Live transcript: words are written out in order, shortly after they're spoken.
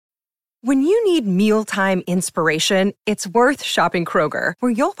When you need mealtime inspiration, it's worth shopping Kroger,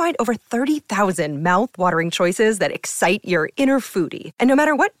 where you'll find over 30,000 mouth-watering choices that excite your inner foodie. And no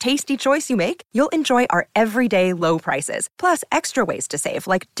matter what tasty choice you make, you'll enjoy our everyday low prices, plus extra ways to save,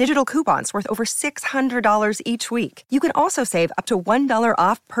 like digital coupons worth over $600 each week. You can also save up to $1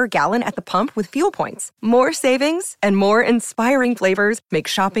 off per gallon at the pump with fuel points. More savings and more inspiring flavors make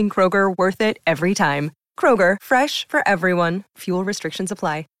shopping Kroger worth it every time. Kroger, fresh for everyone. Fuel restrictions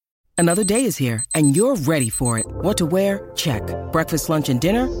apply. Another day is here, and you're ready for it. What to wear? Check. Breakfast, lunch, and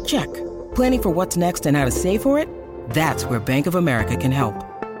dinner? Check. Planning for what's next and how to save for it? That's where Bank of America can help.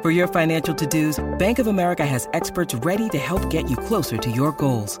 For your financial to-dos, Bank of America has experts ready to help get you closer to your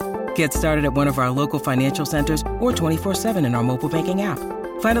goals. Get started at one of our local financial centers or 24/7 in our mobile banking app.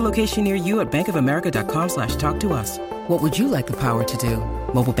 Find a location near you at bankofamerica.com/talktous. What would you like the power to do?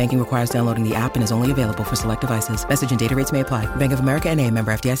 Mobile banking requires downloading the app and is only available for select devices. Message and data rates may apply. Bank of America N.A.,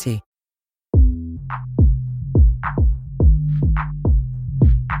 member FDIC.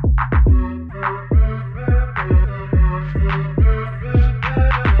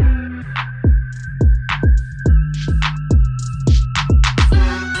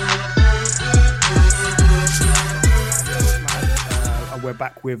 We're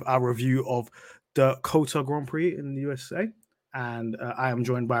back with our review of the COTA Grand Prix in the USA, and I am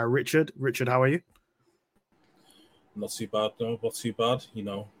joined by Richard. Richard, how are you? Not too bad, no, not too bad.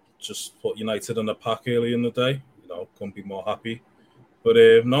 Just put United in the pack early in the day. Couldn't be more happy. But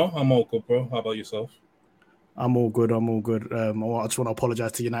no, I'm all good, bro. How about yourself? I'm all good. I just want to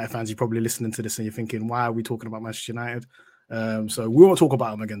apologize to United fans. You're probably listening to this and you're thinking, why are we talking about Manchester United? So we won't talk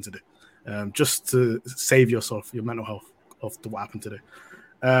about them again today. Just to save yourself, your mental health of what happened today.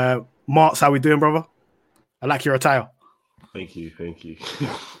 Marks, how we doing, brother? I like your attire. Thank you. It's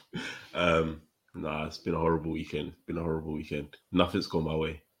been a horrible weekend. Nothing's gone my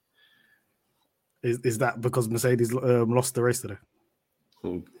way. Is that because Mercedes lost the race today?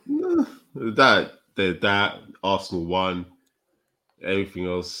 No, that Arsenal won. Everything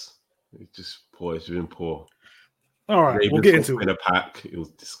else, it's just poor. It's been poor. All right, Ravens we'll get into it. In a pack, it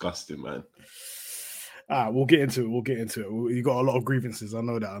was disgusting, man. We'll get into it. You got a lot of grievances. I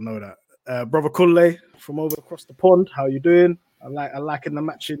know that. Brother Kulle from over across the pond. How you doing? I liking the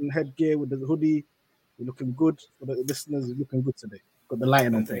matching headgear with the hoodie. You're looking good. For the listeners, you're looking good today. Got the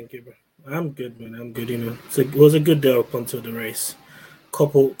lighting on. Thank you, bro. I'm good, man. I'm good. It was a good day up until the race.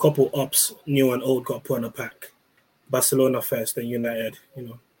 Couple ups, new and old, got put in a pack. Barcelona first, then United.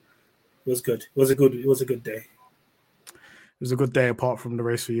 It was good. It was a good day. It was a good day apart from the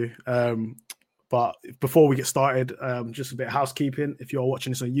race for you. But before we get started, just a bit of housekeeping. If you're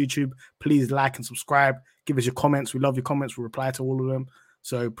watching this on YouTube, please like and subscribe. Give us your comments. We love your comments. We reply to all of them.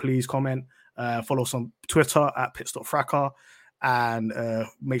 So please comment. Follow us on Twitter at Pitstop Fracas. And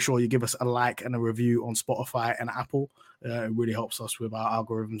make sure you give us a like and a review on Spotify and Apple. It really helps us with our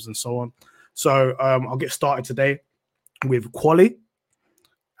algorithms and so on. So I'll get started today with quali.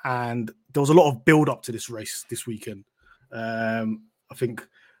 And there was a lot of build-up to this race this weekend. I think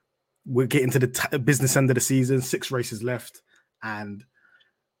we're getting to the business end of the season, 6 races left, and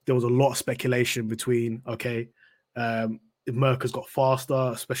there was a lot of speculation between, if Merca's got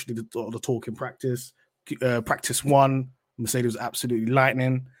faster, especially the talk in practice. Practice 1, Mercedes was absolutely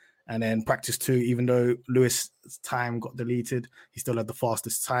lightning, and then practice 2, even though Lewis' time got deleted, he still had the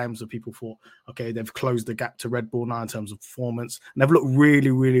fastest time, so people thought, they've closed the gap to Red Bull now in terms of performance, and they've looked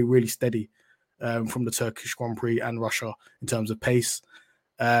really, really, really steady from the Turkish Grand Prix and Russia in terms of pace.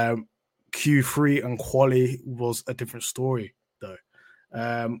 Q3 and quali was a different story, though.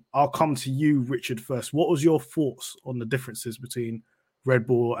 I'll come to you, Richard, first. What was your thoughts on the differences between Red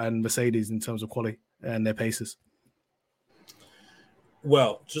Bull and Mercedes in terms of quali and their paces?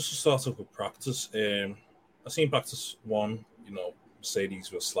 Well, just to start off with practice, I seen practice 1,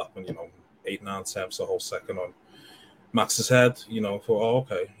 Mercedes was slapping, 8, 9 tenths the whole second on Max's head, for,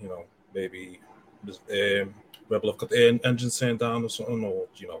 maybe Red Bull have got the engine turned down or something, or,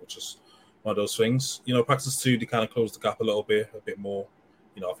 just one of those things. Practice 2, they kind of closed the gap a bit more.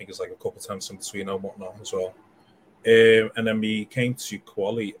 I think it's like a couple tenths in between and whatnot as well. And then we came to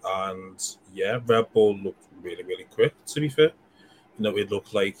quali, and Red Bull looked really, really quick, to be fair. It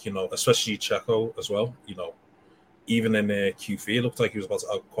looked like, especially Checo as well, even in Q3, it looked like he was about to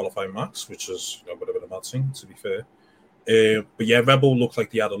out-qualify Max, which is a bit of a mad thing, to be fair. But Red Bull looked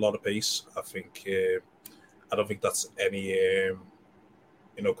like they had a lot of pace. I don't think that's any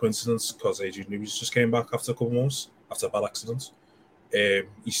coincidence, because Adrian Newey just came back after a couple months after a bad accident.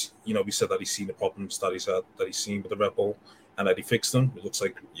 We said that he's seen the problems that he's seen with the Red Bull, and that he fixed them. It looks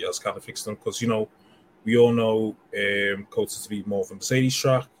like he has kind of fixed them, because We all know Coates to be more of a Mercedes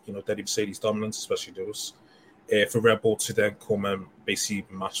track, Daddy Mercedes dominance, especially Lewis. For Red Bull to then come and basically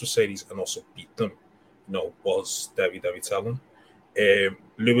match Mercedes and also beat them, was very, very telling.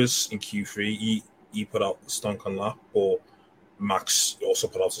 Lewis in Q3, he put out a stunk on lap, but Max also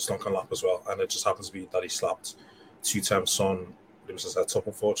put out a stunk on lap as well. And it just happens to be that he slapped 2 times on Lewis's head top,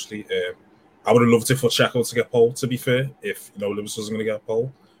 unfortunately. I would have loved it for Checo to get pole, to be fair, if Lewis wasn't going to get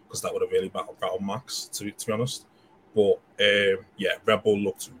pole, because that would have really battled Max, to be honest. But Red Bull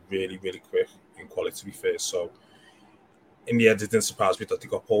looked really, really quick in quality, to be fair. So in the end, it didn't surprise me that they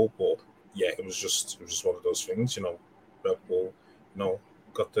got pole, but it was just one of those things, Red Bull,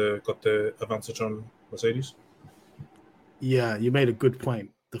 got the advantage on Mercedes. Yeah, you made a good point.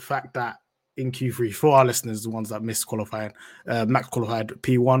 The fact that in Q3, for our listeners, the ones that missed qualifying, Max qualified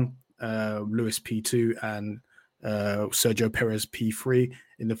P1, Lewis P2, and Sergio Perez P3.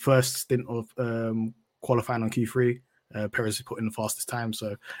 In the first stint of qualifying on Q3, Perez put in the fastest time,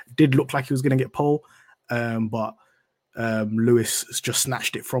 so it did look like he was going to get pole, but Lewis just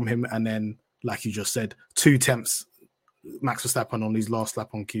snatched it from him, and then, like you just said, 2 attempts, Max Verstappen on his last lap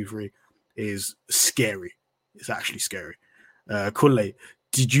on Q3 is scary. It's actually scary. Kulle,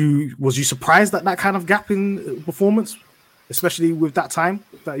 was you surprised at that kind of gap in performance, especially with that time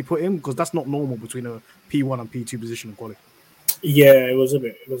that he put in? Because that's not normal between a P1 and P2 position in quality. Yeah, it was a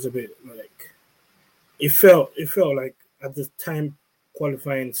bit like it felt like at the time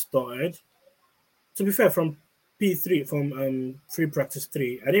qualifying started. To be fair, from P3, from free practice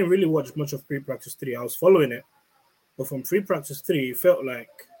 3, I didn't really watch much of free practice 3. I was following it, but from free practice 3, it felt like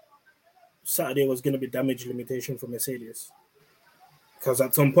Saturday was going to be damage limitation for Mercedes. Because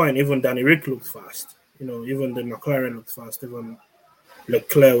at some point, even Danny Rick looked fast. Even the McLaren looked fast. Even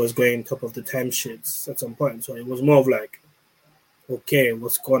Leclerc was going top of the time sheets at some point. So it was more of like, okay,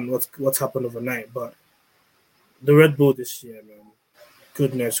 what's happened overnight? But the Red Bull this year, man,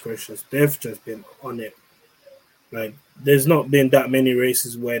 goodness gracious, they've just been on it. Like, there's not been that many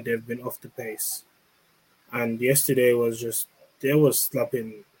races where they've been off the pace. And yesterday was just, they were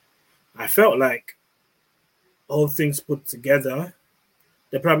slapping. I felt like all things put together,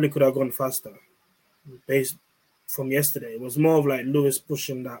 they probably could have gone faster based from yesterday. It was more of like Lewis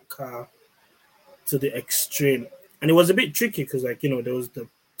pushing that car to the extreme. And it was a bit tricky because, there was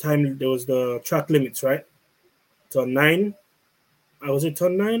the track limits, right? Turn 9. Was it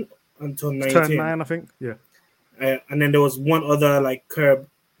turn 9 and turn 19? Turn 9, I think. Yeah. And then there was one other curb.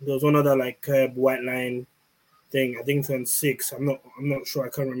 There was one other curb white line thing. I think turn 6. I'm not sure. I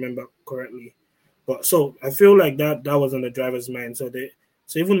can't remember correctly. But so I feel like that was on the driver's mind. So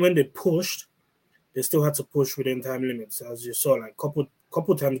even when they pushed, they still had to push within time limits. As you saw,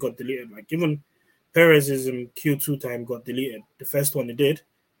 couple times got deleted. Even Perez's Q2 time got deleted. The first one he did,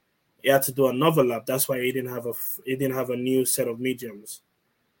 he had to do another lap. That's why he didn't have a new set of mediums.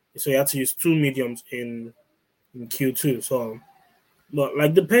 So he had to use 2 mediums in Q2. So,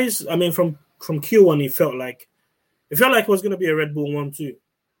 but the pace, from Q1, it felt like it was going to be a Red Bull 1-2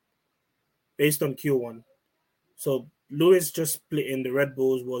 based on Q1. So Lewis just splitting the Red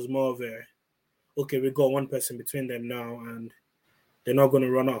Bulls was more of okay, we got one person between them now and they're not going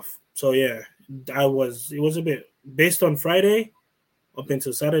to run off. So yeah, it was a bit based on Friday up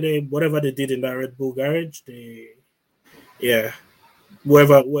until Saturday, whatever they did in that Red Bull garage,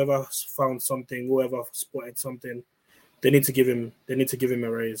 whoever found something, whoever spotted something, they need to give him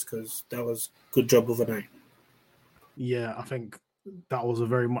a raise because that was good job overnight. Yeah, I think that was a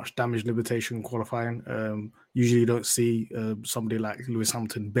very much damage limitation qualifying. Usually you don't see somebody like Lewis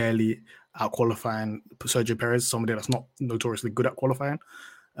Hamilton barely out qualifying Sergio Perez, somebody that's not notoriously good at qualifying.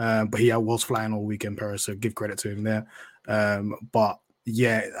 But he was flying all weekend, Perez, so give credit to him there. But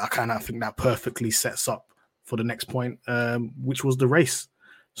yeah, I kind of think that perfectly sets up for the next point, which was the race.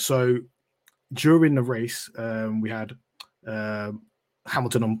 So during the race, we had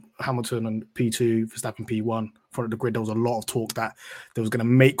Hamilton on P2, Verstappen P1 in front of the grid. There was a lot of talk that they was going to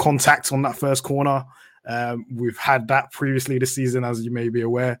make contact on that first corner. We've had that previously this season, as you may be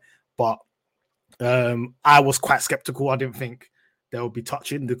aware, but I was quite skeptical. I didn't think they would be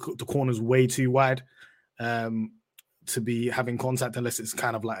touching. The corner's way too wide to be having contact unless it's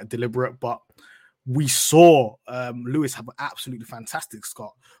kind of deliberate. But we saw Lewis have an absolutely fantastic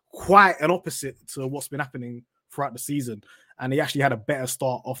start, quite an opposite to what's been happening throughout the season. And he actually had a better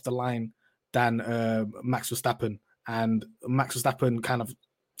start off the line than Max Verstappen. And Max Verstappen kind of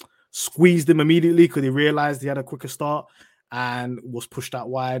squeezed him immediately because he realized he had a quicker start and was pushed out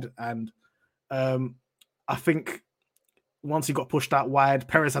wide. And I think once he got pushed out wide,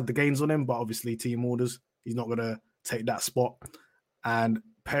 Perez had the gains on him, but obviously team orders, he's not going to take that spot. And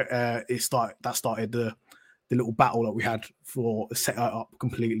it started the little battle that we had for set up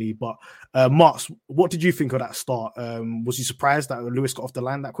completely. But Marks, what did you think of that start? Was you surprised that Lewis got off the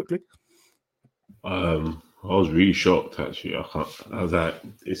line that quickly? I was really shocked actually. I was like,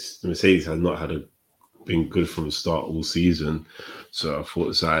 the Mercedes has not been good from the start all season, so I thought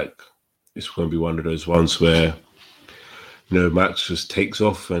it's going to be one of those ones where Max just takes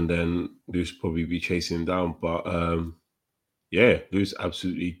off and then Lewis probably be chasing him down. But Lewis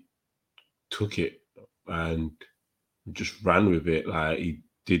absolutely took it and just ran with it. Like he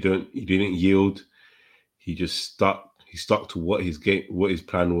didn't yield. He just stuck. He stuck to what his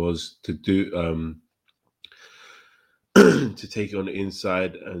plan was to do. To take it on the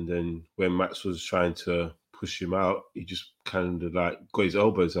inside, and then when Max was trying to push him out, he just kind of like got his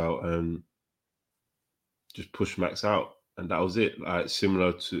elbows out and just pushed Max out, and that was it. Like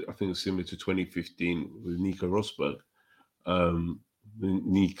similar to 2015 with Nico Rosberg. I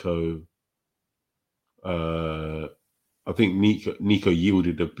think Nico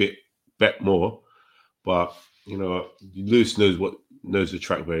yielded a bit more, but Lewis knows the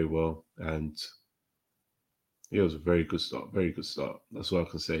track very well, and it was a very good start. Very good start. That's what I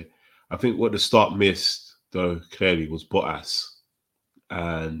can say. I think what the start missed, though, clearly was Bottas,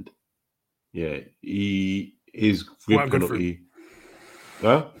 and his grid penalty.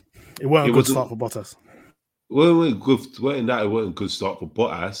 Huh? It wasn't a good start for Bottas. Well, it wasn't a good start for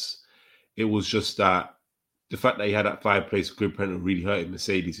Bottas. It was just that the fact that he had that 5-place grid penalty really hurted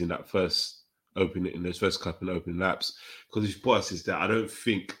Mercedes in that those first couple of opening laps. Because if Bottas is there, I don't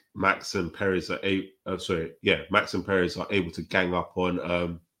think Max and Perez are able to gang up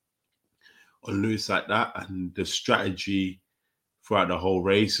on Lewis like that, and the strategy throughout the whole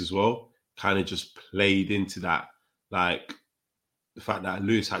race as well kind of just played into that, like the fact that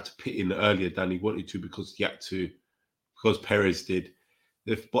Lewis had to pit in earlier than he wanted to because Perez did.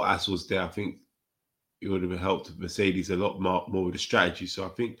 If Bottas was there, I think it would have helped Mercedes a lot more with the strategy. So I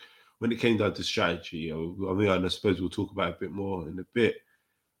think when it came down to strategy, I suppose we'll talk about it a bit more in a bit.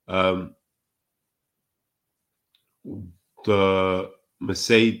 The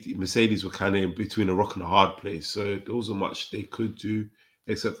Mercedes were kind of in between a rock and a hard place, so there wasn't much they could do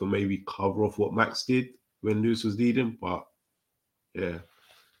except for maybe cover off what Max did when Lewis was leading. But you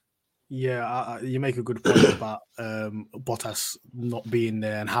make a good point about Bottas not being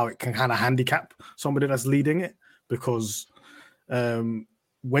there and how it can kind of handicap somebody that's leading it, because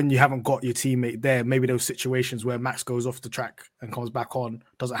when you haven't got your teammate there, maybe those situations where Max goes off the track and comes back on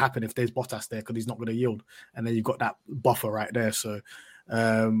doesn't happen if there's Bottas there, because he's not going to yield, and then you've got that buffer right there. So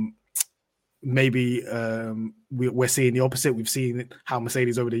maybe we're seeing the opposite. We've seen how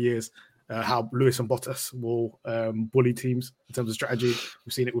Mercedes over the years, how Lewis and Bottas will bully teams in terms of strategy.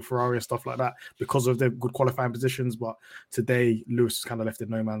 We've seen it with Ferrari and stuff like that because of their good qualifying positions. But today, Lewis is kind of left in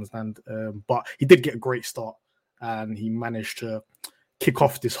no man's land. But he did get a great start, and he managed to kick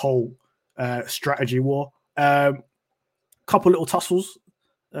off this whole strategy war. Couple little tussles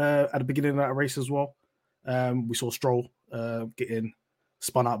at the beginning of that race as well. We saw Stroll getting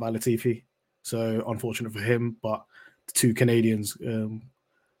spun out by Latifi. So unfortunate for him, but the two Canadians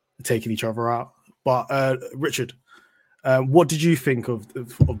taking each other out. But Richard, what did you think of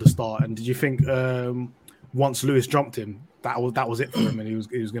the start? And did you think once Lewis jumped him, that was it for him, and he was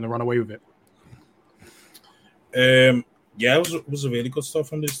going to run away with it? It was a really good start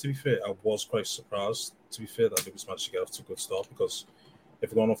from Lewis, to be fair. I was quite surprised, to be fair, that Lewis managed to get off to a good start, because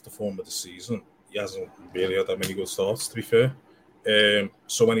if we're going off the form of the season, he hasn't really had that many good starts, to be fair.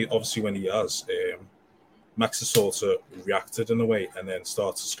 So when he has, Max has sort of reacted in a way and then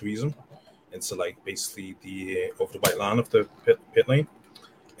started to squeeze him into basically the over the white line of the pit lane.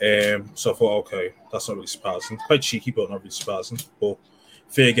 So I thought, okay, that's not really surprising. Quite cheeky, but not really surprising. But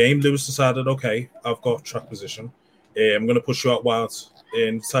fair game. Lewis decided, okay, I've got track position. I'm going to push you out wild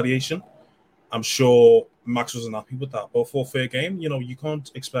in retaliation. I'm sure Max wasn't happy with that. But for fair game, you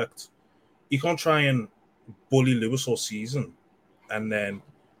can't try and bully Lewis all season and then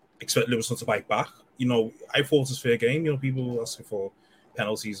expect Lewis not to bite back. I thought it's fair game. People asking for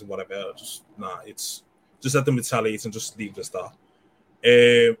penalties and whatever. Just let them retaliate and just leave this there.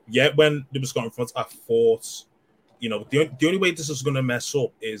 When Lewis got in front, I thought, the only way this is going to mess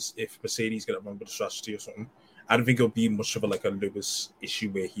up is if Mercedes get it wrong with the strategy or something. I don't think it'll be much of a Lewis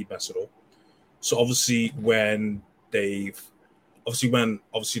issue where he'd mess it up. So obviously when Lewis has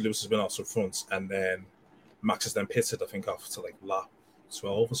been out to front, and then Max has then pitted, I think after lap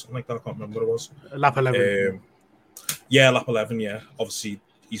 12 or something like that. I can't remember what it was. Lap 11. Lap 11, yeah. Obviously,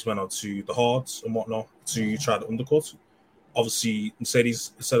 he's went on to the hards and whatnot to try to undercut. Obviously,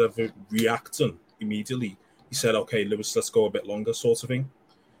 Mercedes, instead of reacting immediately, he said, okay, Lewis, let's go a bit longer, sort of thing.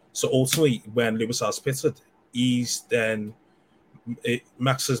 So ultimately, when Lewis has pitted,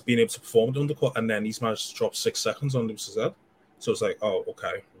 Max has been able to perform the undercut, and then he's managed to drop 6 seconds on Lewis's head. So it's like, oh,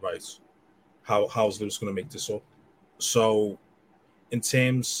 okay, right. How's Lewis going to make this up? So in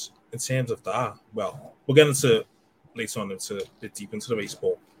terms of that, well, we'll get into later on into a bit deep into the race,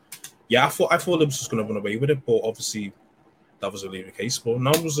 but yeah, I thought Lewis was going to run away with it, but obviously that was the case. But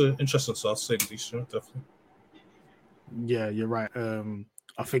now it was an interesting start to say the least, definitely. Yeah, you're right.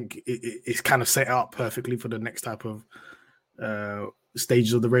 I think it's kind of set up perfectly for the next type of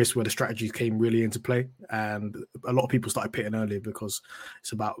stages of the race where the strategies came really into play, and a lot of people started pitting early because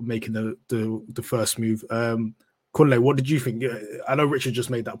it's about making the first move. Kunle, what did you think? I know Richard just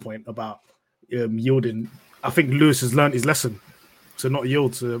made that point about yielding. I think Lewis has learned his lesson to not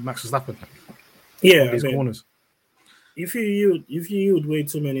yield to Max Verstappen. Yeah, these corners. If you yield way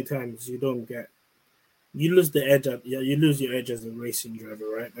too many times, you lose the edge. You lose your edge as a racing driver,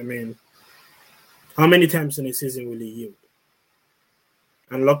 right? I mean, how many times in a season will you yield?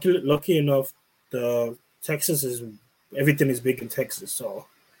 And lucky enough, everything is big in Texas, so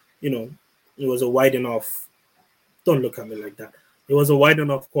it was a wide enough. Don't look at me like that. It was a wide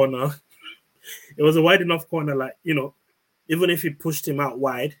enough corner. It was a wide enough corner, like even if he pushed him out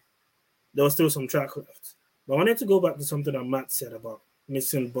wide, there was still some track left. But I wanted to go back to something that Matt said about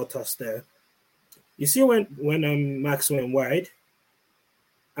missing Bottas there. You see when Max went wide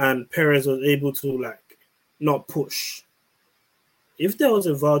and Perez was able to not push. If there was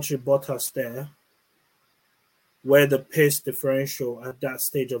a Valtteri Bottas there, where the pace differential at that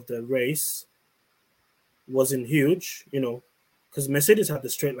stage of the race wasn't huge, because Mercedes had the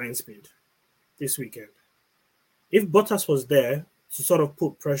straight line speed this weekend. If Bottas was there to sort of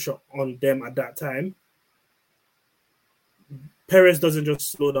put pressure on them at that time, Perez doesn't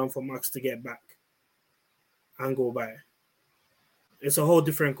just slow down for Max to get back and go by. It's a whole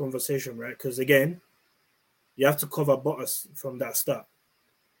different conversation, right? Because again, you have to cover Bottas from that start,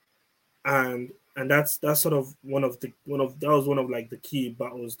 and that's sort of one of the key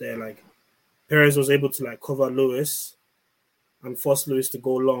battles there. Like Perez was able to cover Lewis and force Lewis to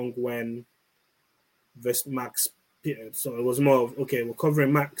go long when Max pitted. So it was more of, okay, we're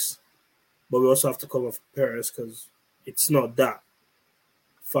covering Max, but we also have to cover Perez because it's not that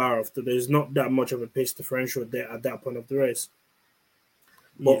far off. There's not that much of a pace differential there at that point of the race.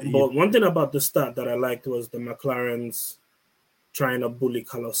 But one thing about the start that I liked was the McLarens trying to bully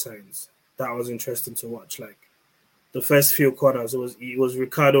Carlos Sainz. That was interesting to watch. The first few quarters, it was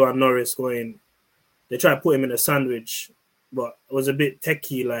Ricciardo and Norris going. They tried to put him in a sandwich, but it was a bit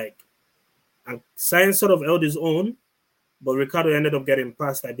techie. And Sainz sort of held his own, but Ricciardo ended up getting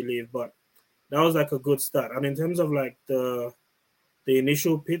past, I believe. But that was a good start. And in terms of the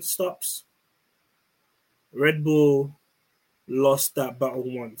initial pit stops, Red Bull lost that battle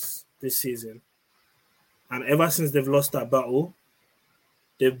once this season. And ever since they've lost that battle,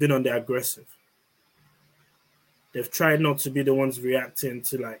 they've been on the aggressive. They've tried not to be the ones reacting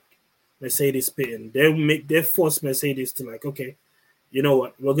to Mercedes pitting. They force Mercedes to okay, you know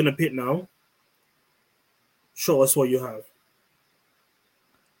what, we're gonna pit now. Show us what you have.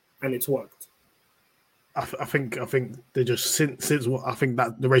 And it's worked. I think they just since what I think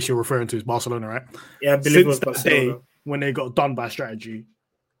that the race you're referring to is Barcelona, right? Yeah, I believe it was Barcelona. Day, when they got done by strategy,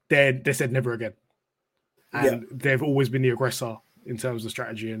 they said never again. And they've always been the aggressor in terms of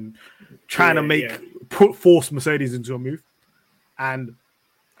strategy and trying to force Mercedes into a move. And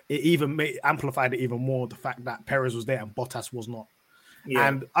it even amplified it even more, the fact that Perez was there and Bottas was not. Yeah.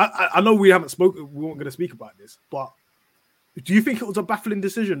 And I know we weren't going to speak about this, but do you think it was a baffling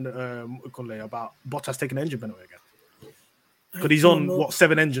decision, Conley, about Bottas taking the engine penalty again? Because he's on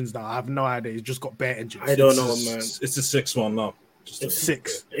 7 engines now. I have no idea. He's just got bare engines. I don't know, man. It's the 6th one now. It's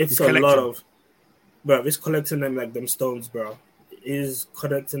 6. It's a lot of, bro. He's collecting them like them stones, bro. He's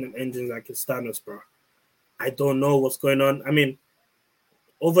collecting them engines like it's Thanos, bro. I don't know what's going on. I mean,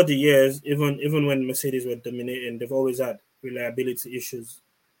 over the years, even when Mercedes were dominating, they've always had reliability issues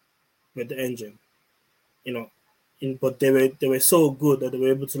with the engine, but they were so good that they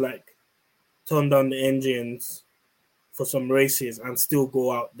were able to turn down the engines for some races and still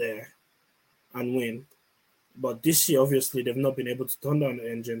go out there and win. But this year, obviously, they've not been able to turn down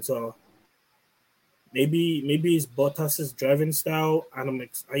the engine. So maybe it's Bottas's driving style, and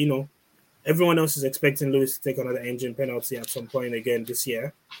everyone else is expecting Lewis to take another engine penalty at some point again this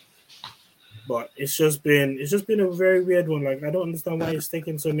year. But it's just been a very weird one. I don't understand why he's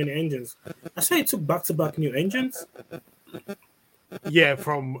taking so many engines. I say he took back-to-back new engines. Yeah,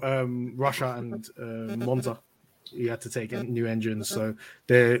 from Russia and Monza. you had to take new engines. So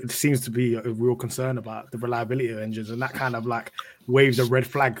there seems to be a real concern about the reliability of engines, and that kind of like waves a red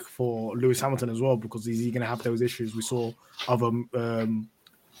flag for Lewis Hamilton as well, because is he going to have those issues? We saw other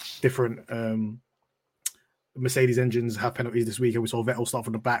different Mercedes engines have penalties this week, and we saw Vettel start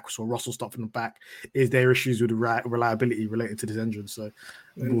from the back, we saw Russell start from the back. Is there issues with the reliability related to this engine? So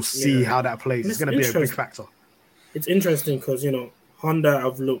we'll see how that plays. It's going to be a big factor. It's interesting because, Honda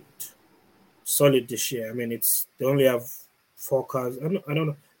have looked solid this year. I mean, they only have 4 cars. I don't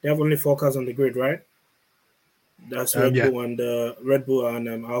know. They have only 4 cars on the grid, right? That's Red Bull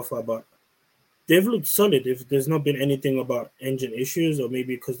and Alpha, but they've looked solid. If there's not been anything about engine issues, or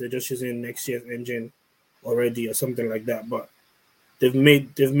maybe because they're just using next year's engine already or something like that, but they've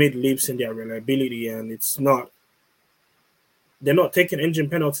made leaps in their reliability, and they're not taking engine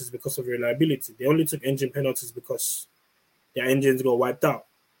penalties because of reliability. They only took engine penalties because their engines got wiped out.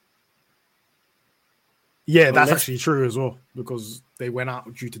 Yeah, that's actually true as well, because they went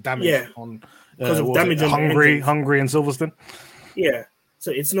out due to damage on because of damage on Hungary and Silverstone. Yeah,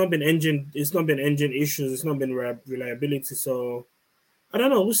 so it's not been engine issues. It's not been reliability. So I don't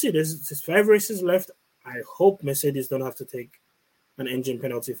know. We'll see. There's 5 races left. I hope Mercedes don't have to take an engine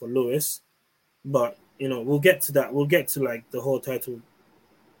penalty for Lewis, but we'll get to that. We'll get to like the whole title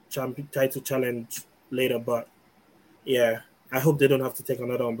challenge later. But yeah, I hope they don't have to take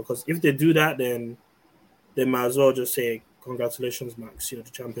another one, because if they do that, then they might as well just say, "Congratulations, Max, you're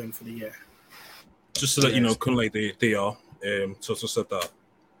the champion for the year." Just to let you know, kind of like they are. Toto said that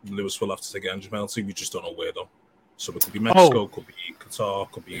Lewis will have to take an engine penalty. We just don't know where though. So it could be Mexico, could be Qatar,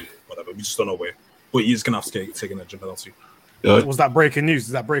 could be whatever. We just don't know where. But he's going to have to take an engine penalty. Was that breaking news?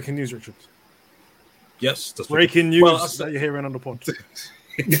 Is that breaking news, Richard? Yes. That's breaking news that you're hearing on the pod.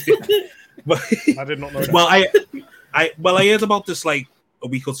 I did not know that. Well, I heard about this like a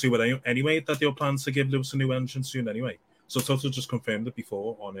week or two ago anyway, that they were planning to give Lewis a new engine soon anyway. So Toto just confirmed it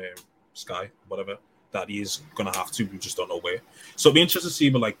before on Sky, whatever, that he is going to have to. We just don't know where. So it'll be interesting to see,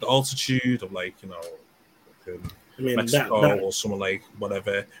 but like the altitude of like, Mexico or somewhere like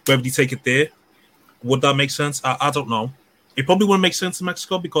whatever, whether they take it there. Would that make sense? I don't know. It probably wouldn't make sense in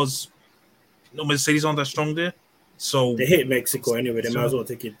Mexico because Mercedes aren't that strong there. So they hate Mexico anyway. They might as well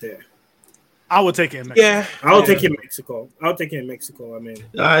take it there. I would take it in Mexico. Yeah, I'll take it in Mexico. I mean,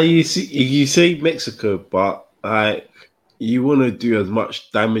 you say Mexico, but you want to do as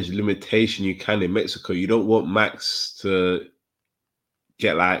much damage limitation you can in Mexico. You don't want Max to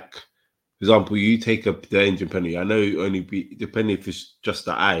get like, for example, you take up the engine penalty. I know it only be depending if it's just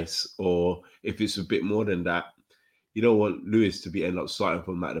the ice or if it's a bit more than that. You don't want Lewis to end up starting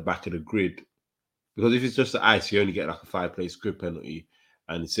from like the back of the grid, because if it's just the ice, you only get like a 5-place grid penalty.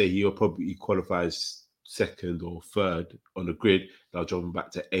 And say he qualifies 2nd or 3rd on the grid, they'll drop him back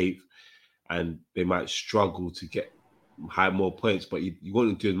to 8th, and they might struggle to get more points. But you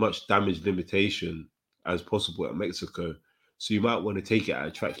want to do as much damage limitation as possible at Mexico. So you might want to take it at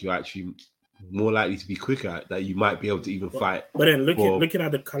a track you're actually more likely to be quicker at, that you might be able to even fight. But then looking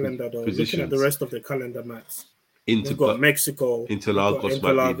at the calendar, though, looking at the rest of the calendar, Max, we've got Mexico, Interlagos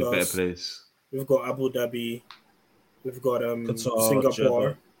might be the better place. We've got Abu Dhabi, we've got Qatar, Singapore,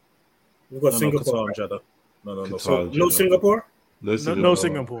 Jeddah. We've got Singapore. Qatar, Jeddah. No. No Singapore.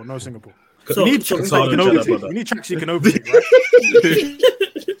 No Singapore. So, we need tracks you can overtake, right?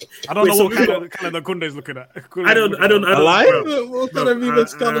 I don't know what calendar Kunde's looking at. I don't. What kind of even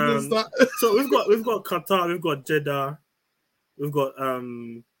calendar is that? So we've got Qatar, we've got Jeddah, we've got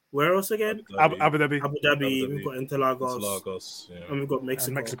where else again? Abu Dhabi. We've got Interlagos, and we've got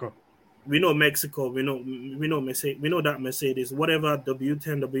Mexico. We know Mexico. We know Mercedes. We know that Mercedes, whatever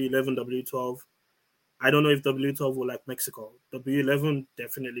W10, W11, W12. I don't know if W12 will like Mexico. W11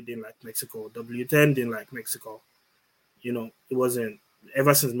 definitely didn't like Mexico. W10 didn't like Mexico. It wasn't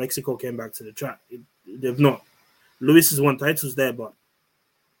ever since Mexico came back to the track. They've not. Lewis has won titles there, but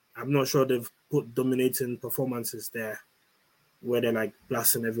I'm not sure they've put dominating performances there where they're like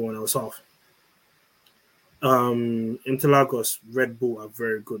blasting everyone else off. Interlagos, Red Bull are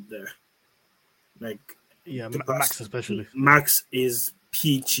very good there. Max especially. Max is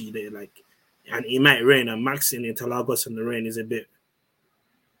peachy there, and it might rain. And Max in Interlagos in the rain is a bit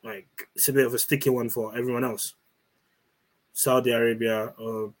of a sticky one for everyone else. Saudi Arabia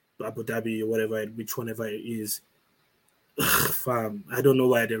or Abu Dhabi or whatever, whichever it is. Fam, I don't know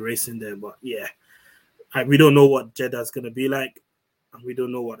why they're racing there, but yeah, we don't know what Jeddah's gonna be like, and we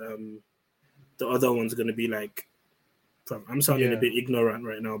don't know what the other one's gonna be like. I'm sounding a bit ignorant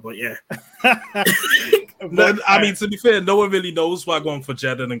right now, but yeah. But I mean, to be fair, no one really knows why going for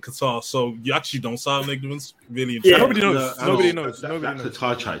Jeddah and Qatar, so you actually don't sound ignorant. Really, Yeah. Nobody knows. Nobody knows. That Nobody knows.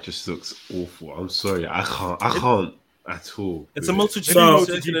 Qatar track just looks awful. I'm sorry, I can't at all. it's a MotoGP So-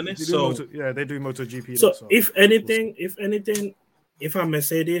 session, isn't it? They do So they do MotoGP. So though, if anything, if I'm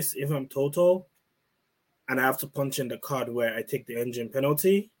Mercedes, if I'm Toto, and I have to punch in the card where I take the engine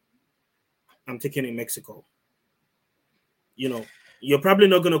penalty, I'm taking in Mexico. You know, you're probably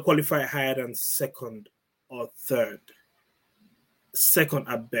not going to qualify higher than second or third. Second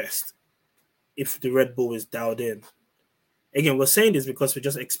at best, if the Red Bull is dialed in. Again, we're saying this because we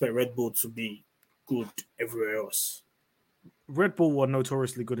just expect Red Bull to be good everywhere else. Red Bull were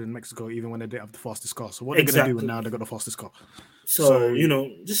notoriously good in Mexico, even when they didn't have the fastest car. So what they're going to do when now they've got the fastest car? So, you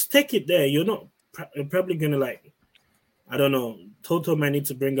know, just take it there. You're not you're probably going to like, I don't know, Toto might need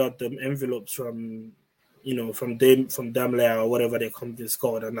to bring out the envelopes from, you know, from Daimler or whatever their company's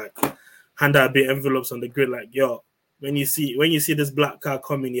called, and like hand out big envelopes on the grid, like, yo, when you see this black car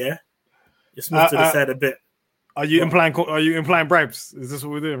coming, yeah, just move to the side a bit. Are you implying bribes? Is this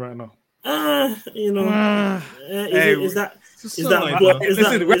what we're doing right now? You know, is that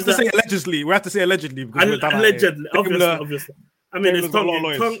Listen, we have to say allegedly. We have to say allegedly because we're done allegedly, Daimler- obviously. I mean, it's Daimler's got a lot of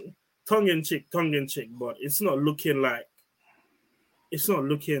lawyers. tongue in cheek, but it's not looking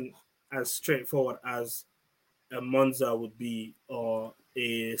as straightforward as a Monza would be, or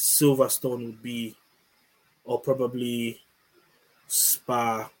a Silverstone would be, or probably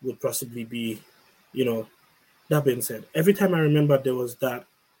Spa would possibly be. You know, that being said, every time I remember there was that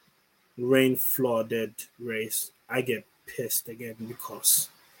rain-flooded race, I get pissed again because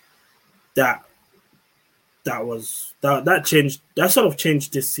that changed. That sort of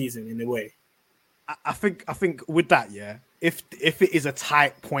changed this season in a way. I think with that, yeah, if it is a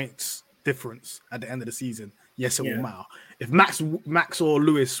tight points difference at the end of the season, yes, it will matter. If Max or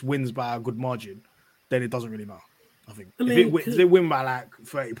Lewis wins by a good margin, then it doesn't really matter. I think if they win by like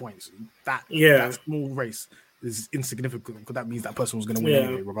 30 points, that small race is insignificant because that means that person was going to win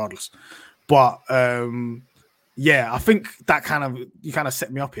anyway, regardless. But I think that you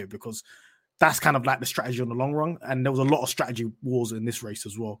set me up here because that's kind of like the strategy on the long run, and there was a lot of strategy wars in this race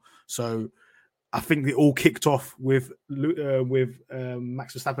as well. So I think it all kicked off with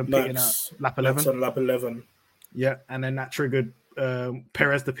Max Verstappen pitting at lap 11. Max on lap 11. Yeah, and then that triggered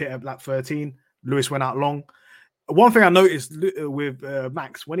Perez to pit at lap 13. Lewis went out long. One thing I noticed with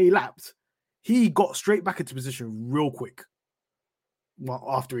Max, when he lapped, he got straight back into position real quick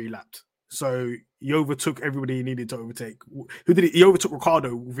after he lapped. So he overtook everybody he needed to overtake. Who did it? He overtook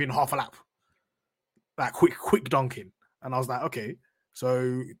Ricciardo within half a lap. Like quick dunking. And I was like, okay.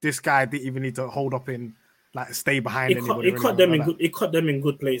 So this guy didn't even need to hold up in, like, stay behind anybody. He caught them in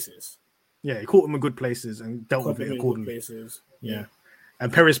good places. Yeah, he caught them in good places and dealt with it accordingly. Yeah.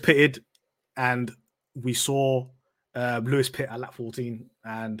 And Perez pitted, and we saw Lewis pit at lap 14,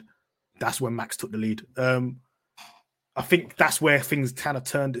 and that's when Max took the lead. I think that's where things kind of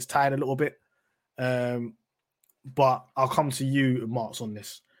turned its tide a little bit. But I'll come to you, Marks, on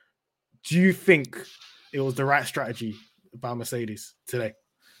this. Do you think it was the right strategy by Mercedes today?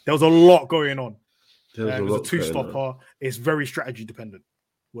 There was a lot going on. It was a two-stopper. It's very strategy dependent.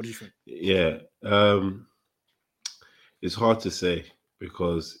 What do you think? Yeah, it's hard to say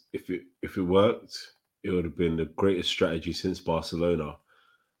because if it worked, it would have been the greatest strategy since Barcelona,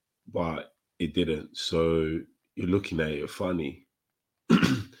 but it didn't. So you're looking at it funny,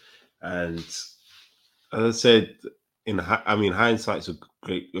 and as I said, hindsight's a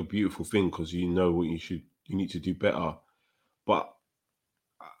beautiful thing because you know what you need to do better. But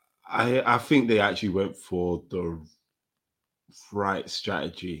I think they actually went for the right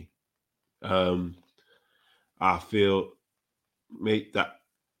strategy. I feel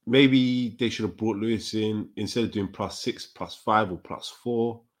maybe they should have brought Lewis in instead of doing +6, +5, or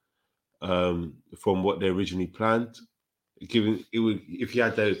 +4 from what they originally planned. If he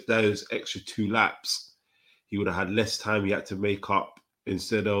had those extra 2 laps, he would have had less time he had to make up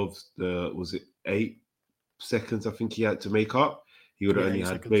instead of 8 seconds I think he had to make up. He would have only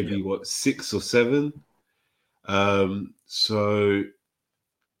had maybe 6 or 7. So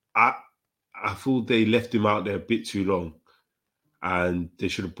I thought they left him out there a bit too long, and they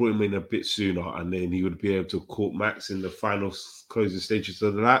should have brought him in a bit sooner, and then he would be able to caught Max in the final closing stages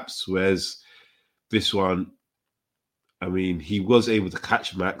of the laps. Whereas this one, he was able to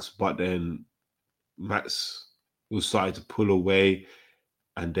catch Max, but then Max was starting to pull away,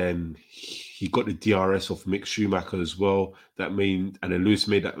 and then he got the DRS off Mick Schumacher as well. And then Lewis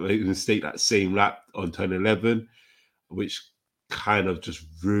made that mistake that same lap on turn 11, which kind of just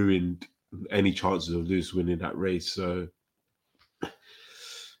ruined any chances of Lewis winning that race. So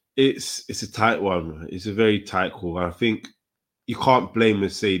It's a tight one. It's a very tight call. I think you can't blame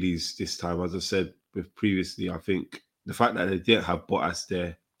Mercedes this time. As I said with previously, I think the fact that they didn't have Bottas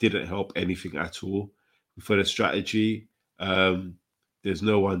there didn't help anything at all for the strategy. There's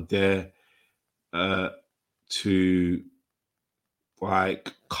no one there to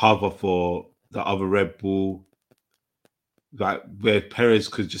like cover for the other Red Bull, like where Perez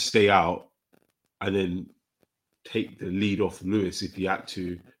could just stay out and then take the lead off Lewis if he had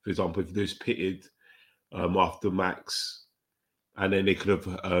to. For example, if Lewis pitted after Max, and then they could have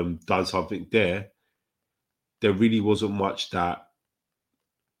done something there. There really wasn't much that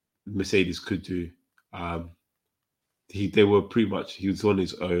Mercedes could do. They were pretty much, he was on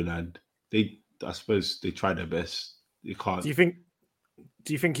his own, and I suppose they tried their best. You can't. Do you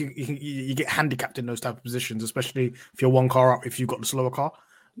think you get handicapped in those type of positions, especially if you're one car up, if you've got the slower car?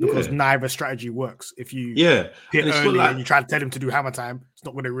 Because neither strategy works. If you hit early and you try to tell him to do hammer time, it's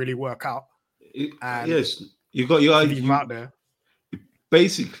not going to really work out. Yes, you got your out there.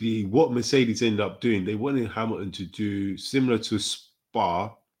 Basically, what Mercedes ended up doing, they wanted Hamilton to do similar to to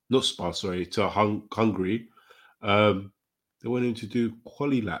Hungary. They wanted him to do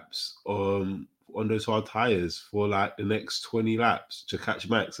quali laps on those hard tires for like the next 20 laps to catch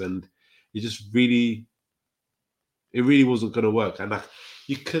Max, and it really wasn't going to work. And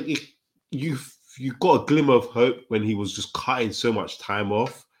you got a glimmer of hope when he was just cutting so much time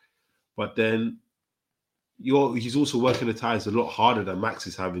off, but then he's also working the tires a lot harder than Max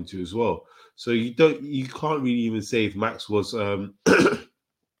is having to as well. So you can't really even say if Max was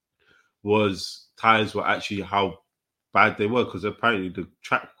tires were actually how bad they were, because apparently the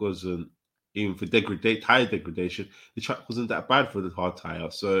track wasn't, even for tire degradation, the track wasn't that bad for the hard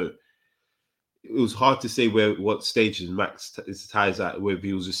tire. So it was hard to say what stage Max his tires at, whether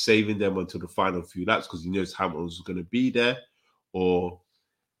he was just saving them until the final few laps because he knows Hamilton was going to be there, or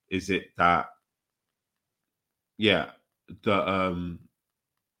is it that I can't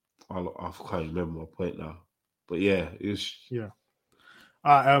remember my point now, but it was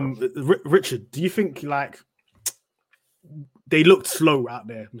Richard, do you think like they looked slow out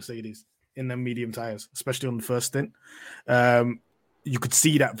there, Mercedes, in their medium tires, especially on the first stint? You could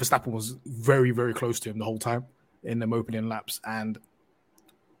see that Verstappen was very, very close to him the whole time in them opening laps. And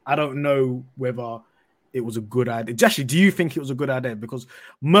I don't know whether it was a good idea. Actually, do you think it was a good idea? Because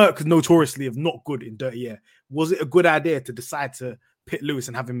Merck notoriously is not good in dirty air. Was it a good idea to decide to pit Lewis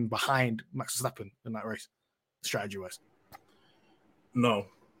and have him behind Max Verstappen in that race, strategy-wise? No,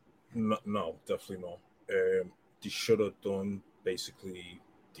 definitely not. They should have done basically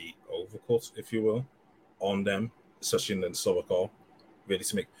the overcut, if you will, on them, especially in the slower car. Really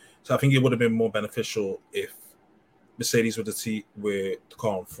to make. So I think it would have been more beneficial if Mercedes were the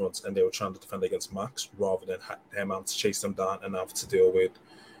car in front and they were trying to defend against Max, rather than him having to chase them down and have to deal with,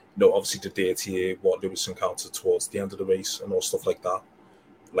 obviously the DTA, what Lewis encountered towards the end of the race and all stuff like that.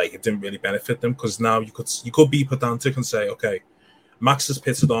 Like, it didn't really benefit them, because now you could be pedantic and say, okay, Max is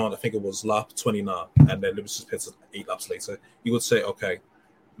pitted on, I think it was lap 29, and then Lewis is pitted 8 laps later. You would say, okay,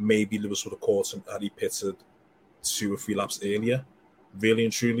 maybe Lewis would have caught him had he pitted 2 or 3 laps earlier, really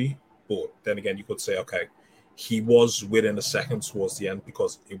and truly. But then again, you could say, okay, he was within a second towards the end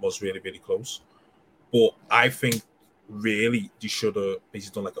because it was really, really close. But I think really they should have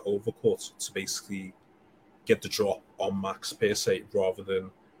basically done like an overcut to basically get the drop on Max per se, rather than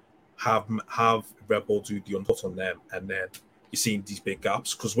have Red Bull do the undercut on them, and then you're seeing these big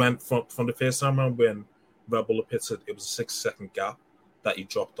gaps. Because from the first time around when Red Bull pitted, it was a 6-second gap that he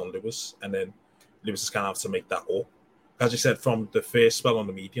dropped on Lewis, and then Lewis is kind of have to make that up. As you said, from the first spell on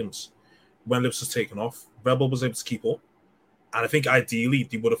the mediums, when Lewis was taken off, Red Bull was able to keep up. And I think ideally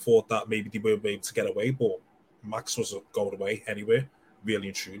they would have thought that maybe they were able to get away, but Max was going away anyway, really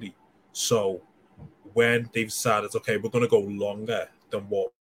and truly. So when they've decided, okay, we're going to go longer than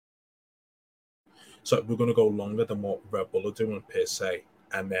what Red Bull are doing per se,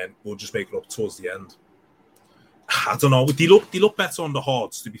 and then we'll just make it up towards the end. I don't know. They look better on the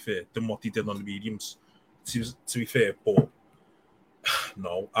hards, to be fair, than what they did on the mediums. To be fair, but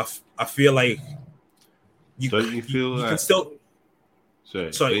no, I feel like you can still.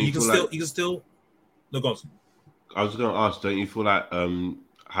 Sorry, you can still. No, go on. I was going to ask, don't you feel like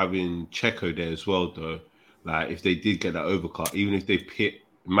having Checo there as well, though? Like, if they did get that overcut, even if they pit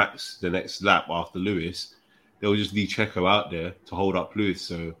Max the next lap after Lewis, they'll just leave Checo out there to hold up Lewis,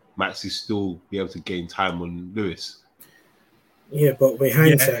 so Max is still be able to gain time on Lewis. Yeah, but with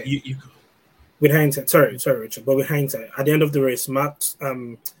hindsight, sorry, Richard, but with hindsight, at the end of the race,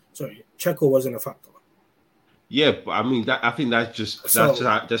 Checo wasn't a factor. Yeah, but I mean I think that's just how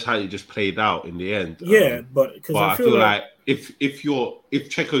it just played out in the end. Yeah, but I feel like if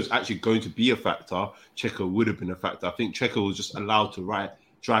Checo's actually going to be a factor, Checo would have been a factor. I think Checo was just allowed to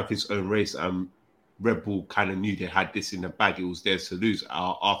drive his own race, and Red Bull kind of knew they had this in the bag. It was theirs to lose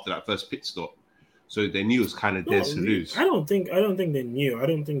after that first pit stop, so they knew it was kind of theirs to lose. I don't think they knew. I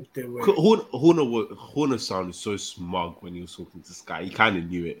don't think they were. Horner sounded so smug when he was talking to Sky. He kind of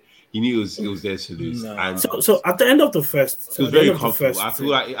knew it. He knew it was theirs to lose. No. And so at the end of the first, he was very comfortable.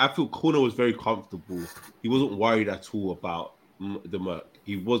 I feel Horner was very comfortable. He wasn't worried at all about the Merc.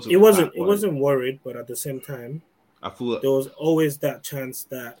 He wasn't worried, but at the same time, I feel there was always that chance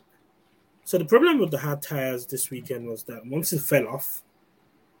that. So the problem with the hard tires this weekend was that once it fell off.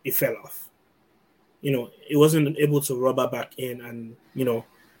 It wasn't able to rubber back in, and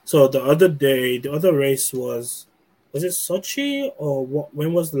So the other race was it Sochi or what?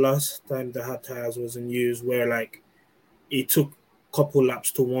 When was the last time the hard tires was in use? Where like it took a couple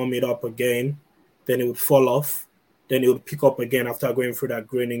laps to warm it up again, then it would fall off, then it would pick up again after going through that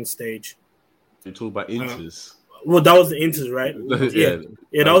graining stage. You talk about Inters. Well, that was the Inters, right? yeah,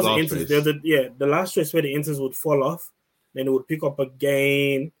 that was the Inters. The last race where the Inters would fall off, then it would pick up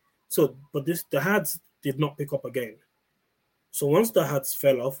again. So, but the hards did not pick up again. So once the hards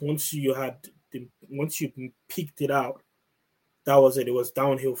fell off, once you peaked it out, that was it. It was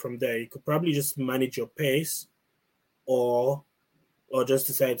downhill from there. You could probably just manage your pace, or just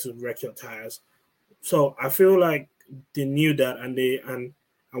decide to wreck your tires. So I feel like they knew that, and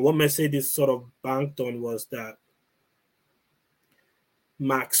what Mercedes sort of banked on was that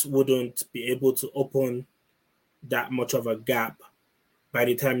Max wouldn't be able to open that much of a gap by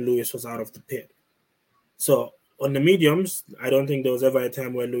the time Lewis was out of the pit. So on the mediums, I don't think there was ever a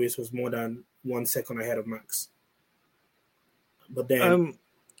time where Lewis was more than 1 second ahead of Max. But then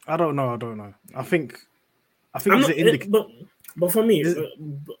I don't know. I think it's an indicator. But for me,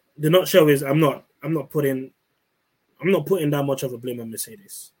 the nutshell is I'm not putting that much of a blame on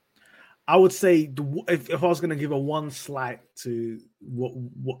Mercedes. I would say if I was going to give a one slight to what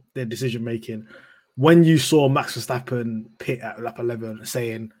their decision making, when you saw Max Verstappen pit at lap 11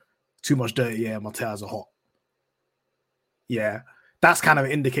 saying too much dirty air, my tires are hot. Yeah, that's kind of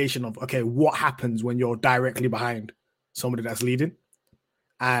an indication of, okay, what happens when you're directly behind somebody that's leading.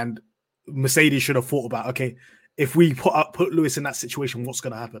 And Mercedes should have thought about, okay, if we put Lewis in that situation, what's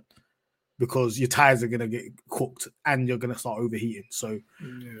going to happen? Because your tires are going to get cooked and you're going to start overheating. So,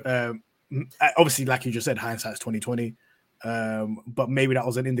 obviously, like you just said, hindsight's 2020. But maybe that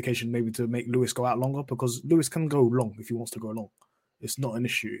was an indication maybe to make Lewis go out longer, because Lewis can go long if he wants to go long. It's not an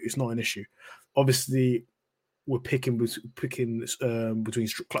issue. Obviously, we're picking between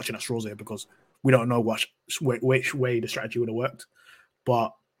clutching at straws here because we don't know which way the strategy would have worked.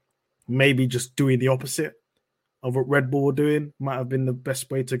 But maybe just doing the opposite of what Red Bull were doing might have been the best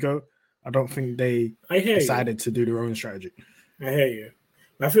way to go. I don't think they decided to do their own strategy. I hear you.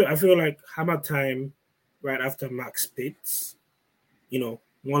 I feel like hammer time right after Max pits, 1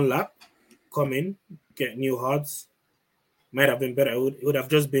 lap, come in, get new hards, might have been better. It would have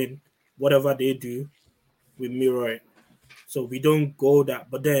just been whatever they do, we mirror it. So we don't go that.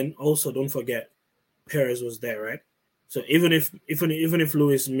 But then also don't forget, Perez was there, right? So even if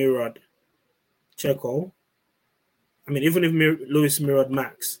Lewis mirrored Checo, even if Lewis mirrored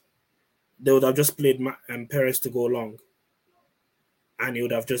Max, they would have just played Perez to go long. And it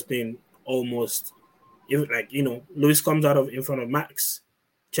would have just been almost, Lewis comes out in front of Max,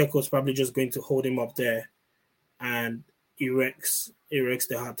 Checo's probably just going to hold him up there and erects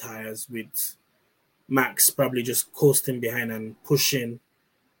the hard tires, with Max probably just coasting behind and pushing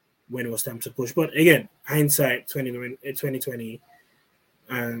when it was time to push. But again, hindsight 2020,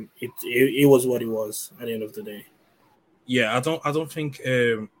 and it was what it was at the end of the day. Yeah, I don't think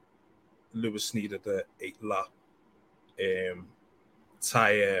Lewis needed the 8-lap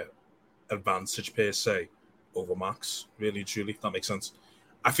tire advantage per se over Max, really, truly, if that makes sense.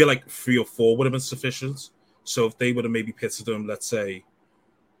 I feel like 3 or 4 would have been sufficient. So if they would have maybe pitted him, let's say,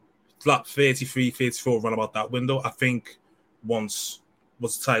 lap 33, 34, run about that window, I think once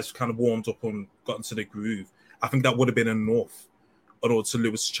the tires kind of warmed up and got into the groove, I think that would have been enough in order to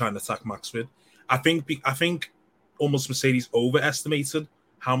Lewis to try and attack Max with. I think almost Mercedes overestimated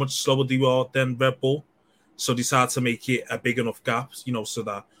how much slower they were than Red Bull, so decided to make it a big enough gap, so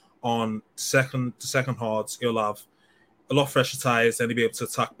that on the second hards, he'll have a lot fresher tires and he'll be able to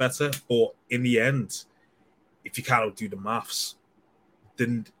attack better. But in the end, if you kind of do the maths,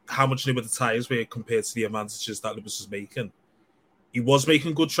 then how much newer the tires were compared to the advantages that Lewis was making. He was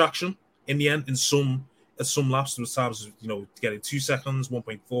making good traction in the end. At some laps, there was times, getting 2 seconds,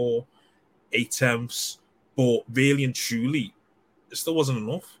 1.4, 8 tenths. But really and truly, it still wasn't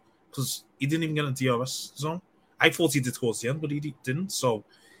enough because he didn't even get a DRS zone. I thought he did towards the end, but he didn't. So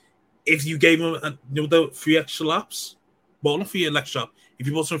if you gave him the 3 extra laps, well, not 3 extra, if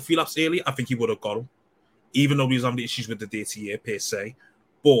you bought him 3 laps early, I think he would have got him, even though he was having the issues with the dirty air per se.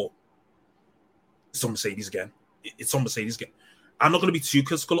 But it's on Mercedes again. It's on Mercedes again. I'm not going to be too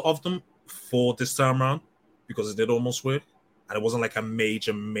critical of them for this time around because it did almost work. And it wasn't like a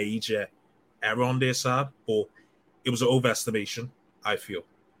major error on their side, but it was an overestimation, I feel.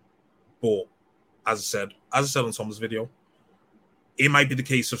 But as I said on Tom's video, it might be the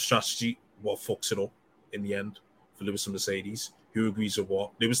case of strategy what fucks it up in the end for Lewis and Mercedes. Who agrees with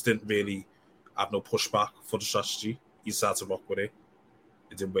what? Lewis didn't really have no pushback for the strategy. He decided to rock with it.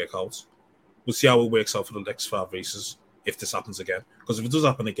 It didn't work out. We'll see how it works out for the next 5 races if this happens again. Because if it does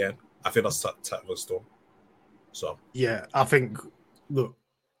happen again, I feel that's Tetler's done. So yeah, I think look,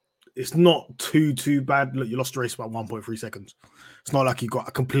 it's not too bad. Look, you lost the race by 1.3 seconds. It's not like you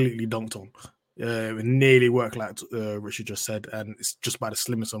got completely dunked on. It nearly worked like Richard just said, and it's just by the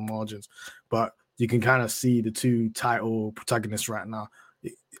slimmest of margins. But you can kind of see the 2 title protagonists right now.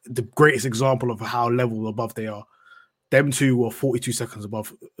 The greatest example of how level above they are. Them 2 were 42 seconds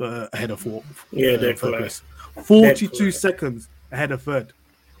above ahead of third place. 42 seconds ahead of third.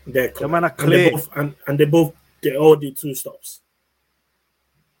 They're clear. The man are clear. They all did 2 stops.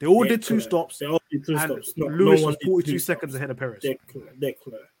 They all did 2 stops. They all did 2 stops. Lewis was 42 seconds ahead of Perez. They're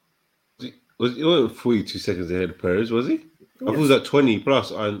clear. He wasn't 42 seconds ahead of Perez, was he? Yes. I thought it was at 20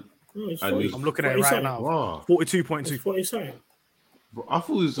 plus. I'm looking at it right now. Wow. 42.2. 47. I thought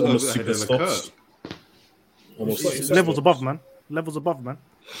it was almost ahead of Leclerc. Levels above, man. Levels above, man.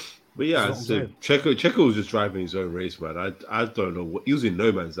 But yeah, so Checo was just driving his own race, man. I don't know what he was in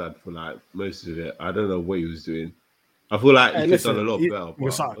no man's land for like most of it. I don't know what he was doing. I feel like he could have done a lot better.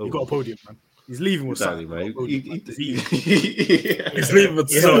 He got a podium, man. He's leaving with something, man. He's leaving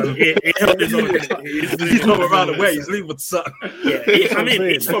with something. He's not around the way. He's leaving with something. Yeah, he's had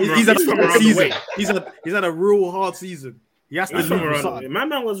a season. He's had a real hard season. He has to leave with something. My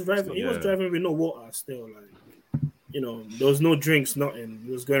man was driving. He was driving with no water still, like. You know, there was no drinks, nothing.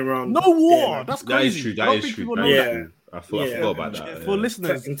 He was going around. No water. That's crazy. That is true. I forgot about that. For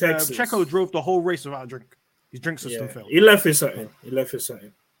listeners, Checo drove the whole race without a drink. His drink system failed. He left his something.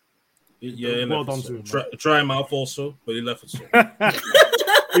 Yeah, well done to him. Dry mouth also, but he left it.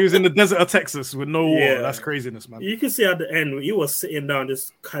 He was in the desert of Texas with no water. That's craziness, man. You can see at the end he was sitting down,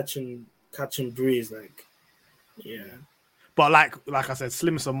 just catching breeze, like, yeah. But like I said,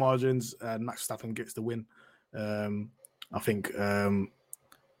 slimmest of margins. Max Verstappen gets the win. I think it's a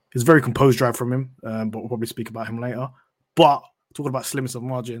very composed drive from him, but we'll probably speak about him later. But talking about slimmest of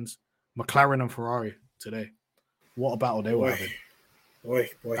margins, McLaren and Ferrari today. What a battle they were having. Boy.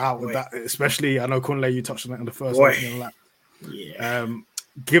 That, especially, I know Kunle, you touched on it in the first lap. Yeah.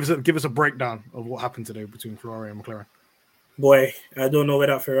 Give us a breakdown of what happened today between Ferrari and McLaren. Boy, I don't know where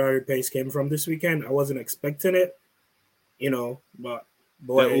that Ferrari pace came from this weekend. I wasn't expecting it, but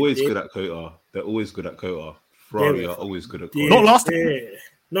boy, they're always good at Kota. Ferrari are always good at Kota. Not last time.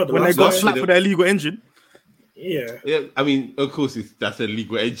 No, when they got slapped with their illegal engine. Yeah. I mean, of course, that's a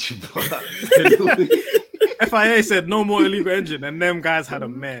legal engine, but FIA said no more illegal engine, and them guys had a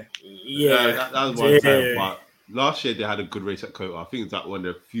mare. Yeah, that was one time. But last year they had a good race at Kota. I think that one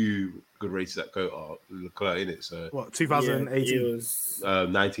of the few good races at Kota. Leclerc in it. So what? 2018 it was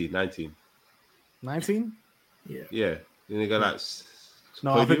 19. 19? Yeah. Then they go like.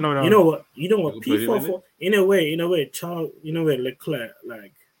 No, I think no. You know what? P4. In a way, Charles. Leclerc.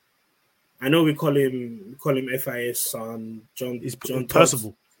 Like, I know we call him FIA's son, John.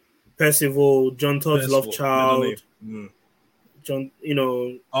 Percival. John Todd's love child. John,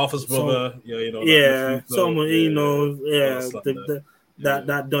 Arthur's brother. Someone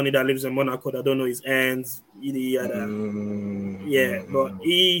that Donny that lives in Monaco. That don't know his ends. But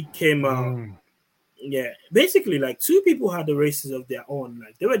he came out. Yeah, basically, like 2 people had the races of their own.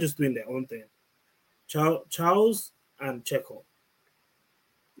 Like they were just doing their own thing. Charles and Checo.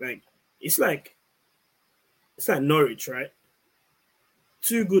 Like it's like Norwich, right?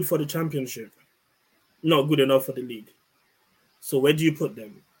 Too good for the championship, not good enough for the league. So where do you put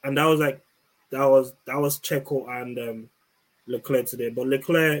them? And that was Checo and Leclerc today. But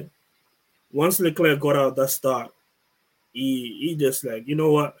once Leclerc got out that start, he just like, you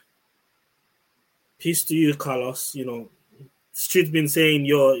know what? Peace to you, Carlos. Street's saying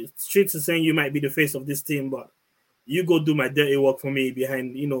you might be the face of this team, but you go do my dirty work for me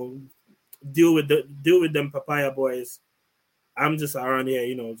behind. Deal with them papaya boys. I'm just around here.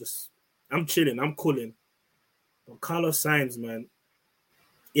 I'm chilling. I'm cooling. But Carlos Sainz, man,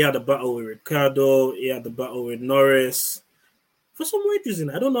 He had a battle with Ricardo. He had the battle with Norris. For some weird reason,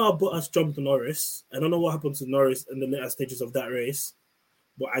 I don't know how Bottas jumped Norris. I don't know what happened to Norris in the later stages of that race.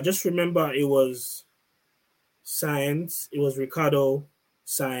 But I just remember it was Sainz, it was Ricardo,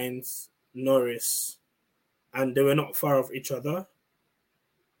 Sainz, Norris. And they were not far off each other.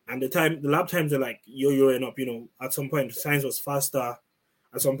 And the lap times were like yo-yoing up, At some point, Sainz was faster.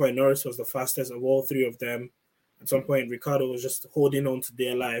 At some point, Norris was the fastest of all three of them. At some point, Ricardo was just holding on to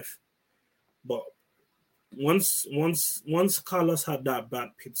their life. But once Carlos had that bad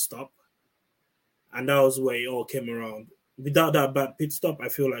pit stop, and that was where it all came around. Without that bad pit stop, I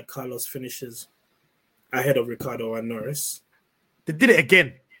feel like Carlos finishes ahead of Ricardo and Norris. They did it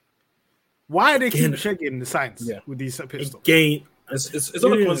again. Why are they keep shagging the Sainz with these pit stops? Again. It's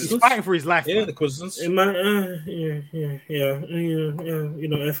not a coincidence. He's fighting for his life. Yeah, the coincidence.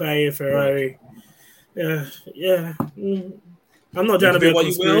 FIA, Ferrari. Yeah. I'm not trying to be a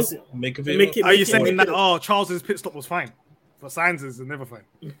conspiracy. Make it. Are you saying that? Oh, Charles's pit stop was fine, but Sainz's is never fine.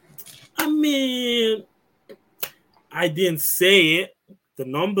 I mean, I didn't say it. The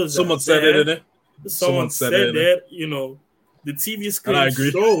numbers. Someone said it, didn't it? Someone said it. The TV screen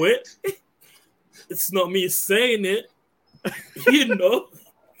show it. It's not me saying it.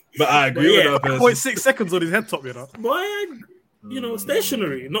 But I agree with that. 0.6 seconds on his head top, Boy,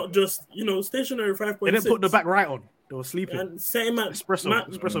 stationary, not just stationary 5.6. They didn't put the back right on. They were sleeping. And same man,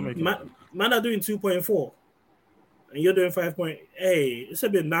 espresso making. Man are doing 2.4, and you're doing 5. Hey, it's a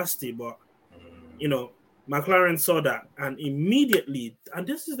bit nasty, but McLaren saw that and immediately. And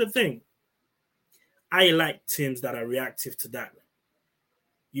this is the thing. I like teams that are reactive to that.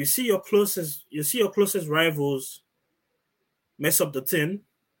 You see your closest rivals mess up the tin.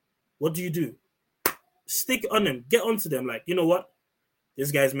 What do? Stick on them. Get onto them. Like, you know what?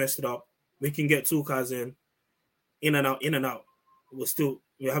 This guy's messed it up. We can get 2 cars in and out.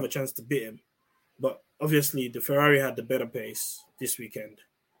 We'll have a chance to beat him. But obviously, the Ferrari had the better pace this weekend.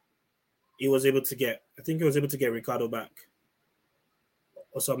 He was able to get Ricardo back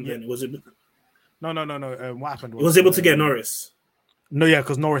or something. Yeah. No. What happened? He was able to get Norris. No, yeah,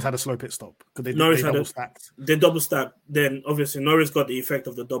 because Norris had a slow pit stop. Because they double stacked. They double stacked. Then, obviously, Norris got the effect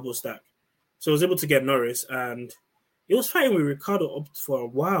of the double stack. So, he was able to get Norris, and he was fighting with Ricardo up for a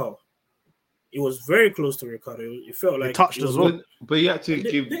while. It was very close to Ricardo. It felt like... He touched as well. But you had to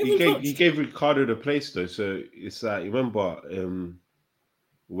he gave Ricardo the place, though. So, it's like, remember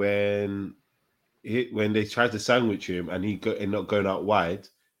when they tried to sandwich him and he ended not going out wide...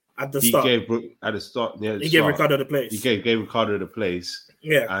 At the start. He gave Ricardo the place. He gave Ricardo the place.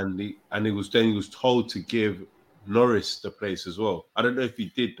 Yeah. And he was told to give Norris the place as well. I don't know if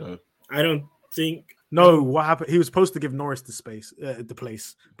he did though. I don't think. No, what happened? He was supposed to give Norris the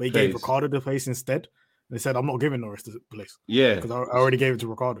place, but he gave Ricardo the place instead. They said, "I'm not giving Norris the place." Yeah, because I already gave it to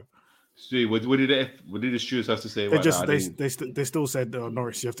Ricardo. So what did the stewards have to say? They still said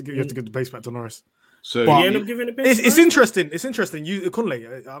Norris. You have to give the place back to Norris. So you end up giving it back. It's interesting. It's interesting.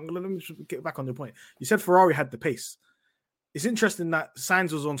 Kunle, let me get back on your point. You said Ferrari had the pace. It's interesting that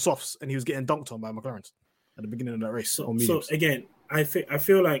Sainz was on softs and he was getting dunked on by McLaren at the beginning of that race. So again, I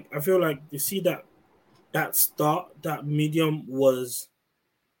feel like you see that start, that medium was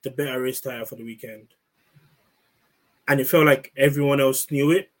the better race tire for the weekend, and it felt like everyone else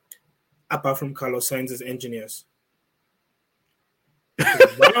knew it, apart from Carlos Sainz's engineers.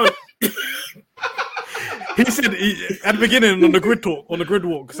 He said at the beginning on the grid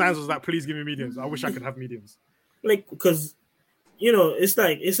walk, Sainz was like, "Please give me mediums. I wish I could have mediums." Like, because it's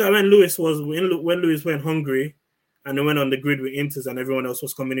like when Lewis went hungry, and they went on the grid with Inters, and everyone else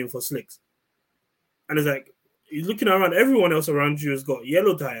was coming in for slicks. And it's like you're looking around, everyone else around you has got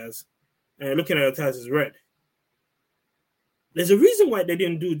yellow tires, and you're looking at your tires is red. There's a reason why they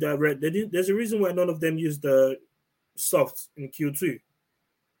didn't do that red. There's a reason why none of them used the softs in Q2.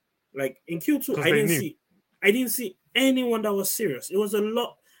 Like in Q2, I didn't see anyone that was serious. It was a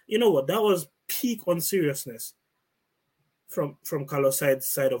lot. You know what? That was peak on seriousness from Carlos'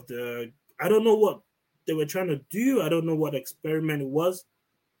 side of the. I don't know what they were trying to do. I don't know what experiment it was.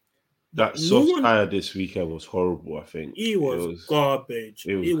 That soft tire this weekend was horrible. I think it was garbage.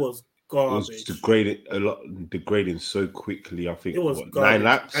 It was garbage. It was degrading so quickly. I think it was 9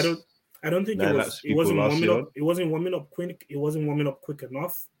 laps. I don't think it was. It wasn't warming up. It wasn't warming up quick. It wasn't warming up quick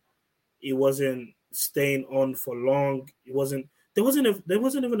enough. It wasn't staying on for long. It wasn't. There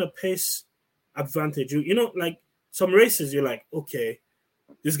wasn't even a pace advantage. Like some races, you're like, okay,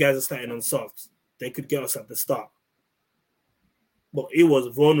 these guys are starting on soft. They could get us at the start. But it was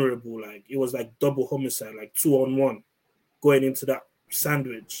vulnerable. Like it was like double homicide, like 2-on-1, going into that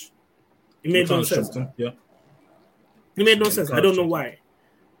sandwich. It made no sense. Yeah. It made no sense. I don't know why.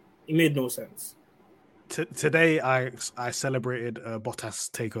 It made no sense. Today, I celebrated Bottas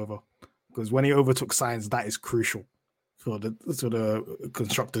takeover because when he overtook Sainz, that is crucial for the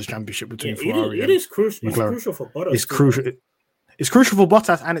constructors' championship between Ferrari. It is crucial. McLaren. It's crucial for Bottas. It's crucial. It's crucial for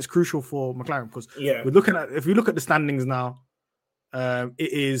Bottas and it's crucial for McLaren because if we look at the standings now, it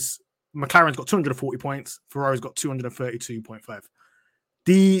is McLaren's got 240 points, Ferrari's got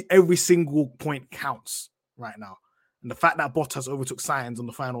 232.5. Every single point counts right now, and the fact that Bottas overtook Sainz on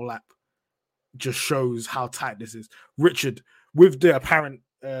the final lap just shows how tight this is. Richard, with the apparent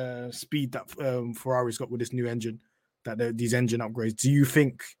speed that Ferrari's got with this new engine, these engine upgrades, do you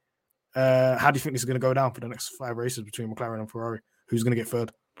think? How do you think this is going to go down for the next 5 races between McLaren and Ferrari? Who's going to get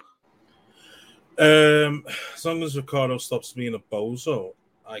third? As long as Ricciardo stops being a bozo,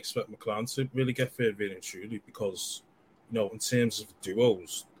 I expect McLaren to really get third, really and truly, because in terms of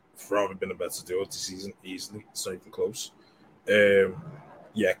duos, Ferrari have been a better duo this season easily. It's not even close.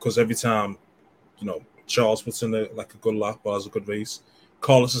 Because every time Charles puts in a good lap or has a good race,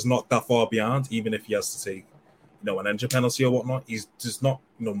 Carlos is not that far behind, even if he has to take an engine penalty or whatnot. There's not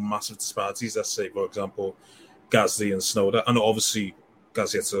massive disparities. Let's say, for example, Gasly and Snowden. And obviously,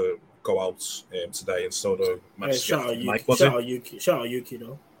 Gasly had to go out today and Snowden managed to get Mike. Shout out Yuki,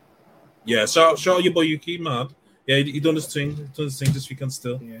 though. Yeah, shout out your boy Yuki, man. Yeah, he done his thing this weekend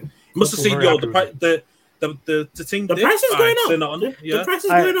still. Yeah. You must have seen, the thing. The price is going up. The price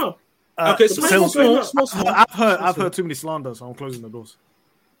is going up. Okay, so I've heard too many slanders, so I'm closing the doors.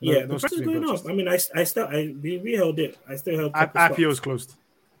 The price is going up. I mean, we held it. I still held. IPO is closed.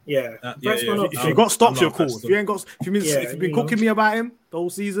 Yeah. If you got stops, you're cool. If you've been cooking me about him the whole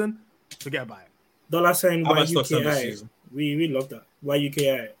season, forget about it. $sign YUKI. We love that.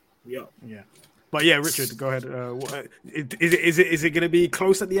 YUKI. Yeah. But yeah, Richard, go ahead. Is it going to be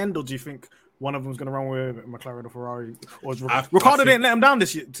close at the end, or do you think one of them is going to run with McLaren or Ferrari? Or Ricciardo didn't let him down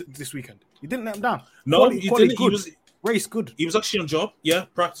this weekend. He didn't let him down. No, he didn't. Good. Race good. He was actually on job. Yeah,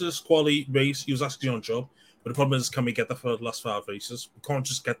 practice, quality, race. He was actually on job. But the problem is, can we get that for the last 5 races? We can't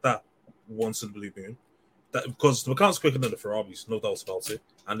just get that once in the blue moon. Because the McLaren's quicker than the Ferraris, no doubt about it.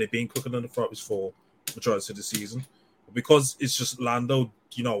 And they've been quicker than the Ferraris for the majority of the season. But because it's just Lando,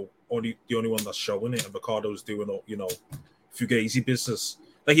 the only one that's showing it, and Ricciardo's doing fugazi business.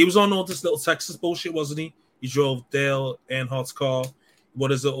 Like, he was on all this little Texas bullshit, wasn't he? He drove Dale Earnhardt's car.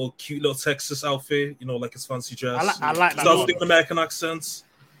 What is it? All cute little Texas outfit, like his fancy dress. I like that. Started speaking American accents.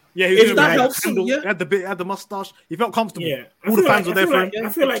 Yeah, he was that helps him, He had the mustache. He felt comfortable. Yeah, all the fans were there for him. I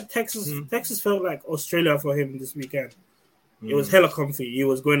feel like Texas felt like Australia for him this weekend. It was hella comfy. He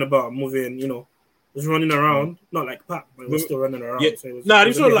was going about moving, was running around, not like Pac, but he was still running around. Yeah. So he was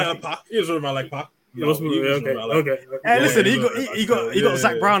running like a Pac. He was running around like Pac. Okay. Hey, listen, he got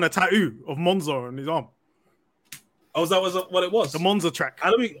Zach Brown a tattoo of Monza on his arm. Oh, that was what it was? The Monza track.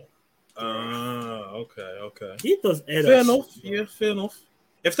 How do we? Okay. He does. Fair enough. Yeah, fair enough.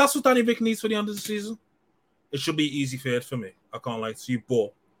 If that's what Danny Rick needs for the end of the season, it should be easy third for me. I can't lie to you,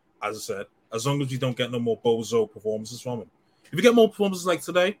 but as I said, as long as we don't get no more bozo performances from him. If we get more performances like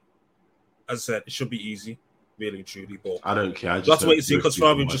today, as I said, it should be easy, really and truly. But I don't care. That's what you see, because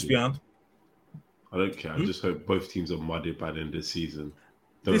Ferrari just behind. I don't care. I just hope both teams are muddied by the end of the season.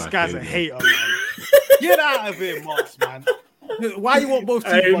 This guy's a hater, man. Get out of here, Marks, man. Why you want both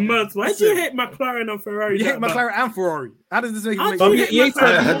teams? Hey, Marks, why do you hate McLaren and Ferrari? You hate McLaren and Ferrari. How does this make you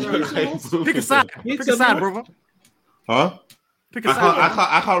sense? Pick a side. Pick a side, brother. Huh? Pick a side.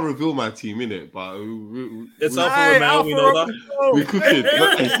 I can't reveal my team, innit? But it's Alfa Romeo, we know that. We cooking.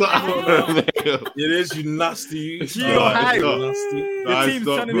 It's not Alfa Romeo. It is, you nasty. Your team's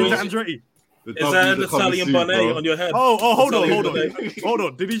turning into Andretti. Is that an Italian bonnet on your head? Oh, hold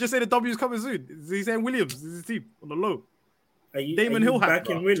on. Did he just say the W's coming soon? Is he saying Williams is his team on the low? Damon Hill back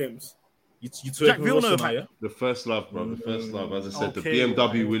in Williams. Jack Villeneuve. The first love, bro. The first love. As I said, the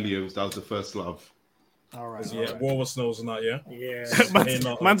BMW Williams, that was the first love. All right. Yeah, Wolver Snows and that, yeah? Yeah.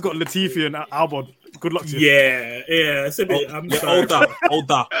 Man's got Latifi and Albon. Good luck to you. Yeah. It's a bit. I'm sorry. Hold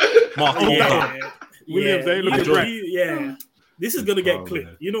that. Mark, hold that. Williams, they look great. Yeah. This is gonna get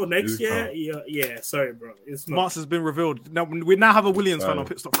clipped. Next year. Yeah. Sorry, bro. It's not. Mars has been revealed. Now we now have a Williams fan on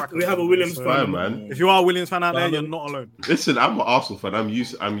Pitstop Fracas. We have a Williams fan, man. If you are a Williams fan out there, you're not alone. Listen, I'm an Arsenal fan. I'm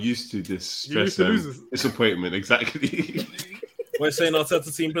used to this stress and disappointment. Exactly. We're saying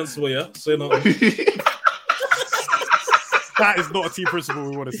Arteta team principal, yeah. Saying that is not a team principal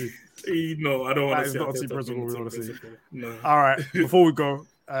we want to see. No, I don't want to see. That is not a team principal we want to see. No. All right. Before we go,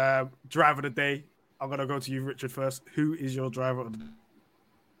 driver of the day. I'm going to go to you, Richard, first. Who is your driver of the day?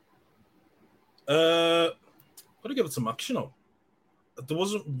 I'm going to give it to Max, There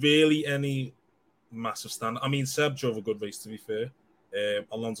wasn't really any massive stand. I mean, Seb drove a good race, to be fair.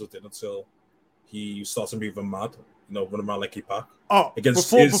 Alonso did until he started moving mad, running around like a pack. Oh, against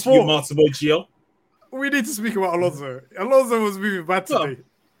before Martin Boy Gio. We need to speak about Alonso. Alonso was moving bad today.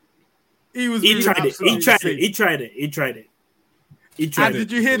 He tried it.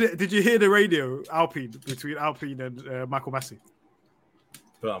 Did you hear the radio Alpine between Alpine and Michael Massey?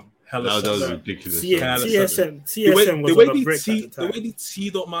 That was ridiculous. CSM was the way on a break the way they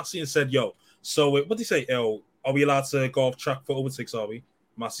teed up Massey and said, "Yo, so what did he say? Are we allowed to go off track for overtakes? Are we?"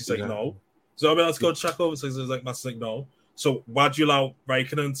 Massey's like, "No." So are we allowed to go track overtakes? It's like Massey's like, "No." So why'd you allow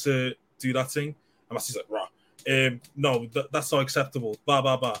Raikkonen to do that thing? And Massey's like, "Rah, no, that's not acceptable." Blah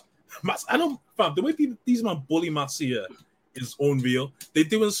blah blah. I don't, fam. The way these man bully Massey here is unreal. They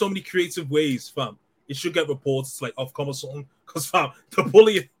do it in so many creative ways, fam. It should get reported like Ofcom or something. Because fam, the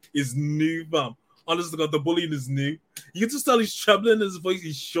bullying is new, fam. Honestly, God, the bullying is new. You can just tell he's trembling, his voice,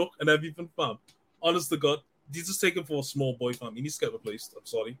 he's shook and everything, fam. Honest to God, he's just taken for a small boy, fam. He needs to get replaced. I'm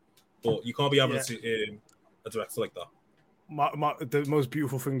sorry, but you can't be having a director like that. The most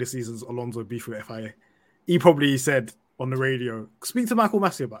beautiful thing this season is Alonso beef with FIA. He probably said on the radio, speak to Michael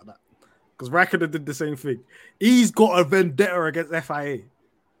Massey about that. Because Raikkonen did the same thing. He's got a vendetta against FIA.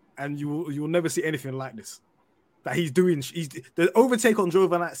 And you will never see anything like this. That he's doing. The overtake on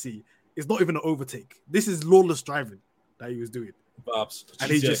Giovinazzi is not even an overtake. This is lawless driving that he was doing. Babs,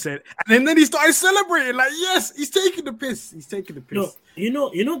 and he just said, and then he started celebrating, like, yes, he's taking the piss. He's taking the piss.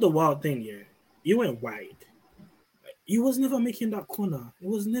 No, you know the wild thing, yeah. You went wide. He was never making that corner. He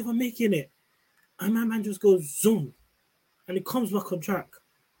was never making it. And my man just goes zoom. And he comes back on track.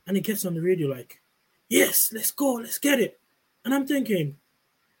 And he gets on the radio like, yes, let's go, let's get it. And I'm thinking,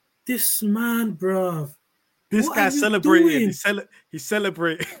 this man, bruv. This guy's celebrating. He's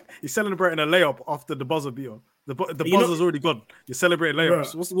celebrating a layup after the buzzer beater. The buzzer's already gone. You're celebrating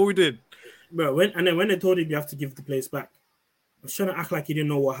layups. Bruh, what we did? Bro, when they told him you have to give the place back, I was trying to act like he didn't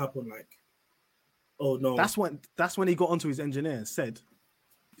know what happened. Like, oh no. That's when he got onto his engineer and said,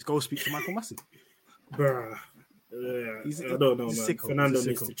 "Let's go speak to Michael Massey." Bruh. I don't know, man. Fernando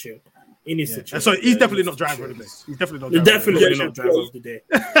needs to chill. He needs to chill. So he's definitely not driver of the day. He's definitely not driver of the day.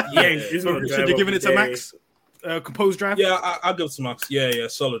 He's not Should you give it to Max? Composed drive? Yeah, I'll give it to Max. Yeah,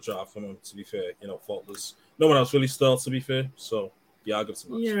 solid drive from him, to be fair. Faultless. No one else really stalled, to be fair. So, yeah, I'll give it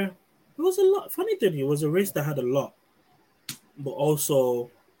to Max. Yeah. It was a lot. Funny thing, it was a race that had a lot. But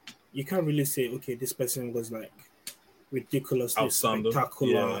also, you can't really say, okay, this person was like ridiculously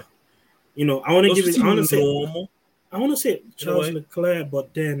spectacular. Yeah. I want to give it. I want to say Charles Leclerc,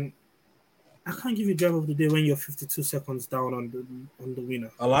 but then I can't give you driver of the day when you're 52 seconds down on the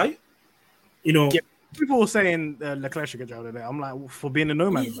winner. A lie? Yeah, people were saying Leclerc should get driver of the day. I'm like, for being a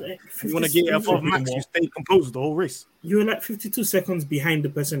nomad, you want to get above Max, you stay composed the whole race. You were like 52 seconds behind the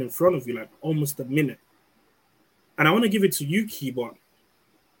person in front of you, like almost a minute. And I want to give it to Yuki, but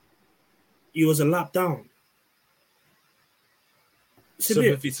he was a lap down.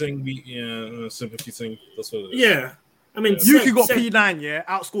 Sympathy thing, sympathy thing. That's what it is. Yeah. I mean, Yuki got P9,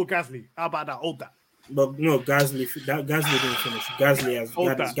 outscored Gasly. How about that? Hold that. But no, Gasly didn't finish.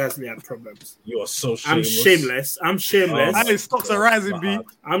 Gasly had problems. You are so shameless. I'm shameless. And his stocks are rising, B.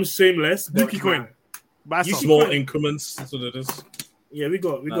 I'm shameless. Yuki coin. Small increments. That's what it is. Yeah, we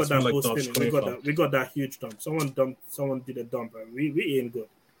got that like post spinning. We got that huge dump. Someone did a dump, and we ain't good.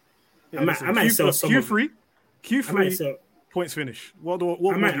 Yeah, I might sell some Q3 points finish.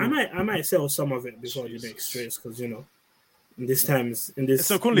 I might sell some of it before the next race because in this times in this.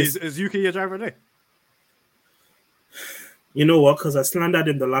 So Conley, is Yuki your driver today? You know what? Because I slandered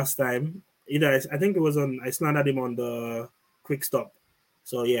him the last time. I think it was I slandered him on the quick stop.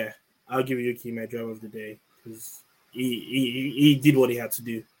 So yeah, I'll give Yuki my driver of the day because he did what he had to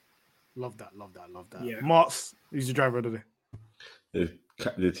do. Love that. Yeah. Martz, who's your driver of the day?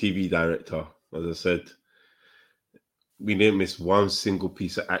 The TV director, as I said, we didn't miss one single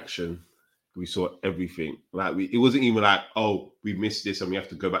piece of action. We saw everything. Like it wasn't even like, oh, we missed this and we have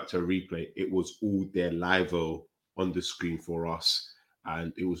to go back to a replay. It was all there live on the screen for us,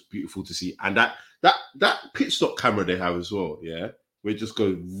 and it was beautiful to see. And that pit stop camera they have as well, yeah, we just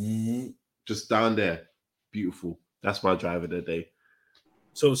go just down there, beautiful. That's my driver of the day.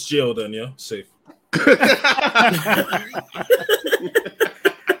 So it's Gio then, yeah, safe.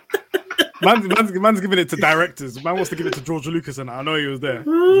 Man's giving it to directors. Man wants to give it to George Lucas, and I know he was there.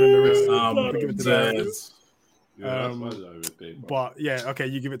 Give it to directors. But yeah, okay,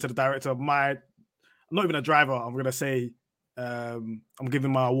 you give it to the director. I'm not even a driver. I'm gonna say I'm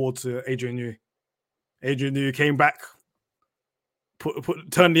giving my award to Adrian Newey. Adrian Newey came back,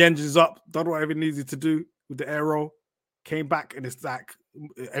 turned the engines up, done whatever he needed to do with the aero, came back, and it's like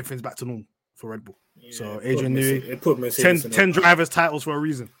everything's back to normal for Red Bull. Yeah, So Adrian Newey, it put Mercedes 10 drivers titles for a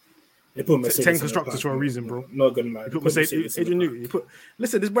reason. It put Mercedes 10 constructors for a reason, bro. Not gonna lie. He put Mercedes. Adrian Newey.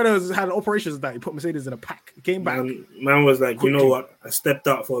 Listen, this brother has had operations that he put Mercedes in a pack. Came back. Man was like, quickly. you know what? I stepped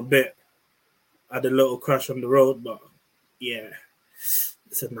out for a bit. Had a little crash on the road, but yeah, it's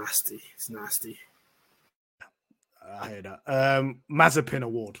nasty. It's nasty. I hear that. Mazepin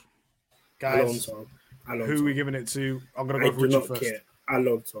Award, guys. Alonso. Who are we giving it to? I'm gonna go for Richie first. Care.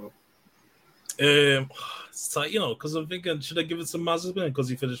 Alonso. It's like, because I'm thinking, should I give it to Mazepin because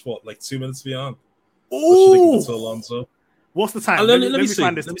he finished like 2 minutes behind? Ooh. Or should I give it to Alonso? What's the time? Let me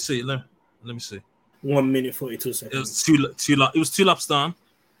see. Let me see. 1 minute 42 seconds. It was two laps. It was 2 laps down,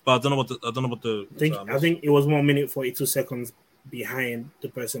 but I don't know what the. I think it was 1 minute 42 seconds behind the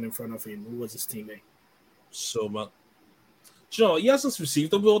person in front of him, who was his teammate. So, man. Do you know, he hasn't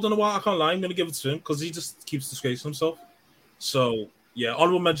received the award in a while. I can't lie. I'm going to give it to him because he just keeps disgracing himself. So, yeah,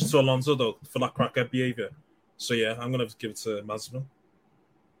 honorable mention to Alonso, though, for that crackhead behavior. So, yeah, I'm going to give it to Mazepin.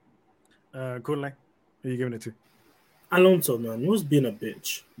 Kunle, who are you giving it to? Alonso, man, he was being a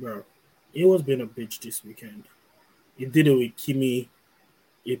bitch, bro. He was being a bitch this weekend. He did it with Kimi.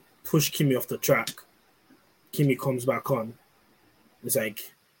 He pushed Kimi off the track. Kimi comes back on. It's like,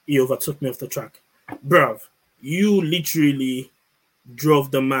 he overtook me off the track. Bruv, you literally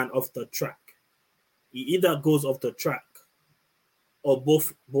drove the man off the track. He either goes off the track or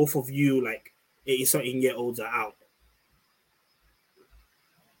both of you, like 80-something-year-olds, are out.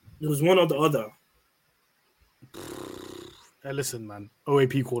 It was one or the other. Hey, listen, man.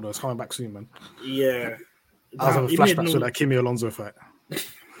 OAP corner is coming back soon, man. Yeah. I was having flashbacks with that Kimi Alonso fight.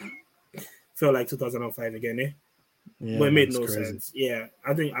 Felt like 2005 again, eh? Yeah, but it made no sense. Yeah,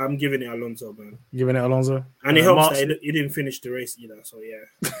 I think I'm giving it Alonso, man. Giving it Alonso? And it helps that he didn't finish the race either, so yeah.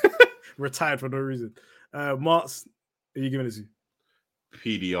 Retired for no reason. Martz, are you giving it to?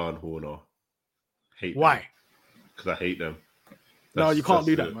 PDR and Horner. Why? Because I hate them. No, you can't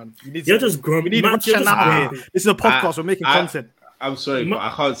do that, man. You're just grumpy. We need here. This is a podcast. We're making content. I'm sorry, but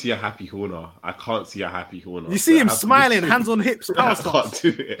I can't see a happy Horner. You see him smiling, hands on hips, power stars. I can't do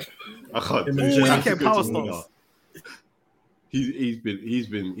it. I can't do it. Power stars. He's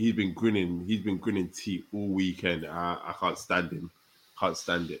been grinning. He's been grinning teeth all weekend. I can't stand him. Can't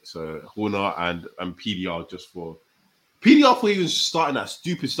stand it. So Horner and PDR just for PDR for even starting that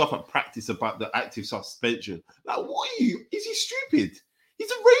stupid stuff at practice about the active suspension. Like, what are you? Is he stupid? He's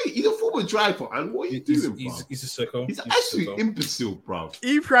a former driver, and what are you doing, bro? He's a sicko. He's an absolute imbecile, bro.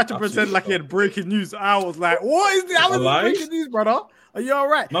 He tried to pretend like he had breaking news. I was like, what is this? How is this breaking news, brother? Are you all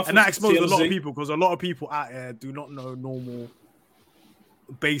right? And that exposed a lot of people, because a lot of people out there do not know normal,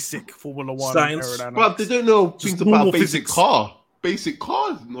 basic Formula 1 science. But they don't know things about basic car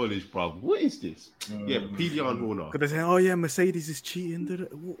knowledge, bro. What is this? Yeah, PDR and Horner. Because they say, oh yeah, Mercedes is cheating.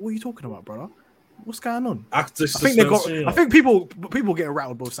 What are you talking about, brother? What's going on? I think people getting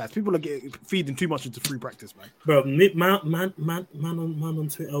rattled both sides. People are feeding too much into free practice, man. Bro, man on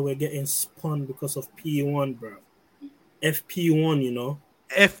Twitter, we're getting spun because of P1, bro. FP1, you know.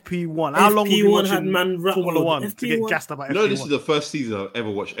 FP1. How long have you watched Formula 1 FP1. to get gassed about FP1? No, this is the first season I've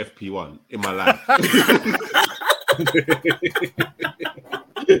ever watched FP1 in my life.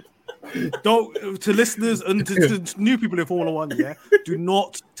 To listeners and to new people in Formula 1, yeah, do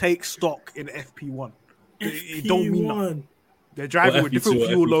not take stock in FP1. It don't mean nothing. They're driving with different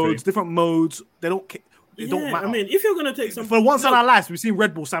fuel loads, different modes. They don't matter. I mean, if you're gonna take something for once in our lives, we've seen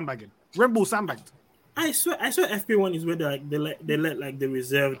Red Bull sandbagging. Red Bull sandbagged. I swear FP1 is where they let like the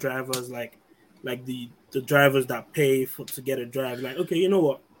reserve drivers, like the drivers that pay to get a drive. Like, okay, you know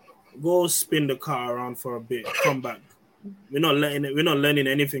what? Go spin the car around for a bit, come back. We're not learning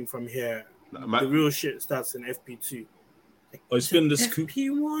anything from here. The real shit starts in FP2. It's been this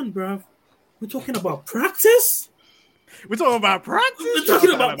FP1, bro. We're talking about practice. We're talking about practice.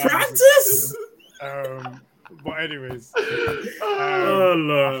 But anyways,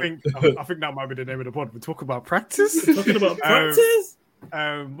 Lord. I think that might be the name of the pod. We talk about practice. We're talking about practice.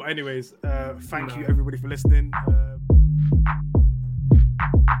 But anyways, thank you everybody for listening.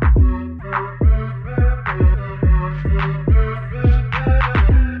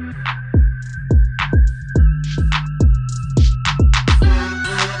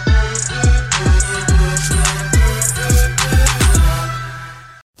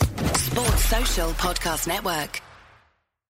 Sports Social Podcast Network.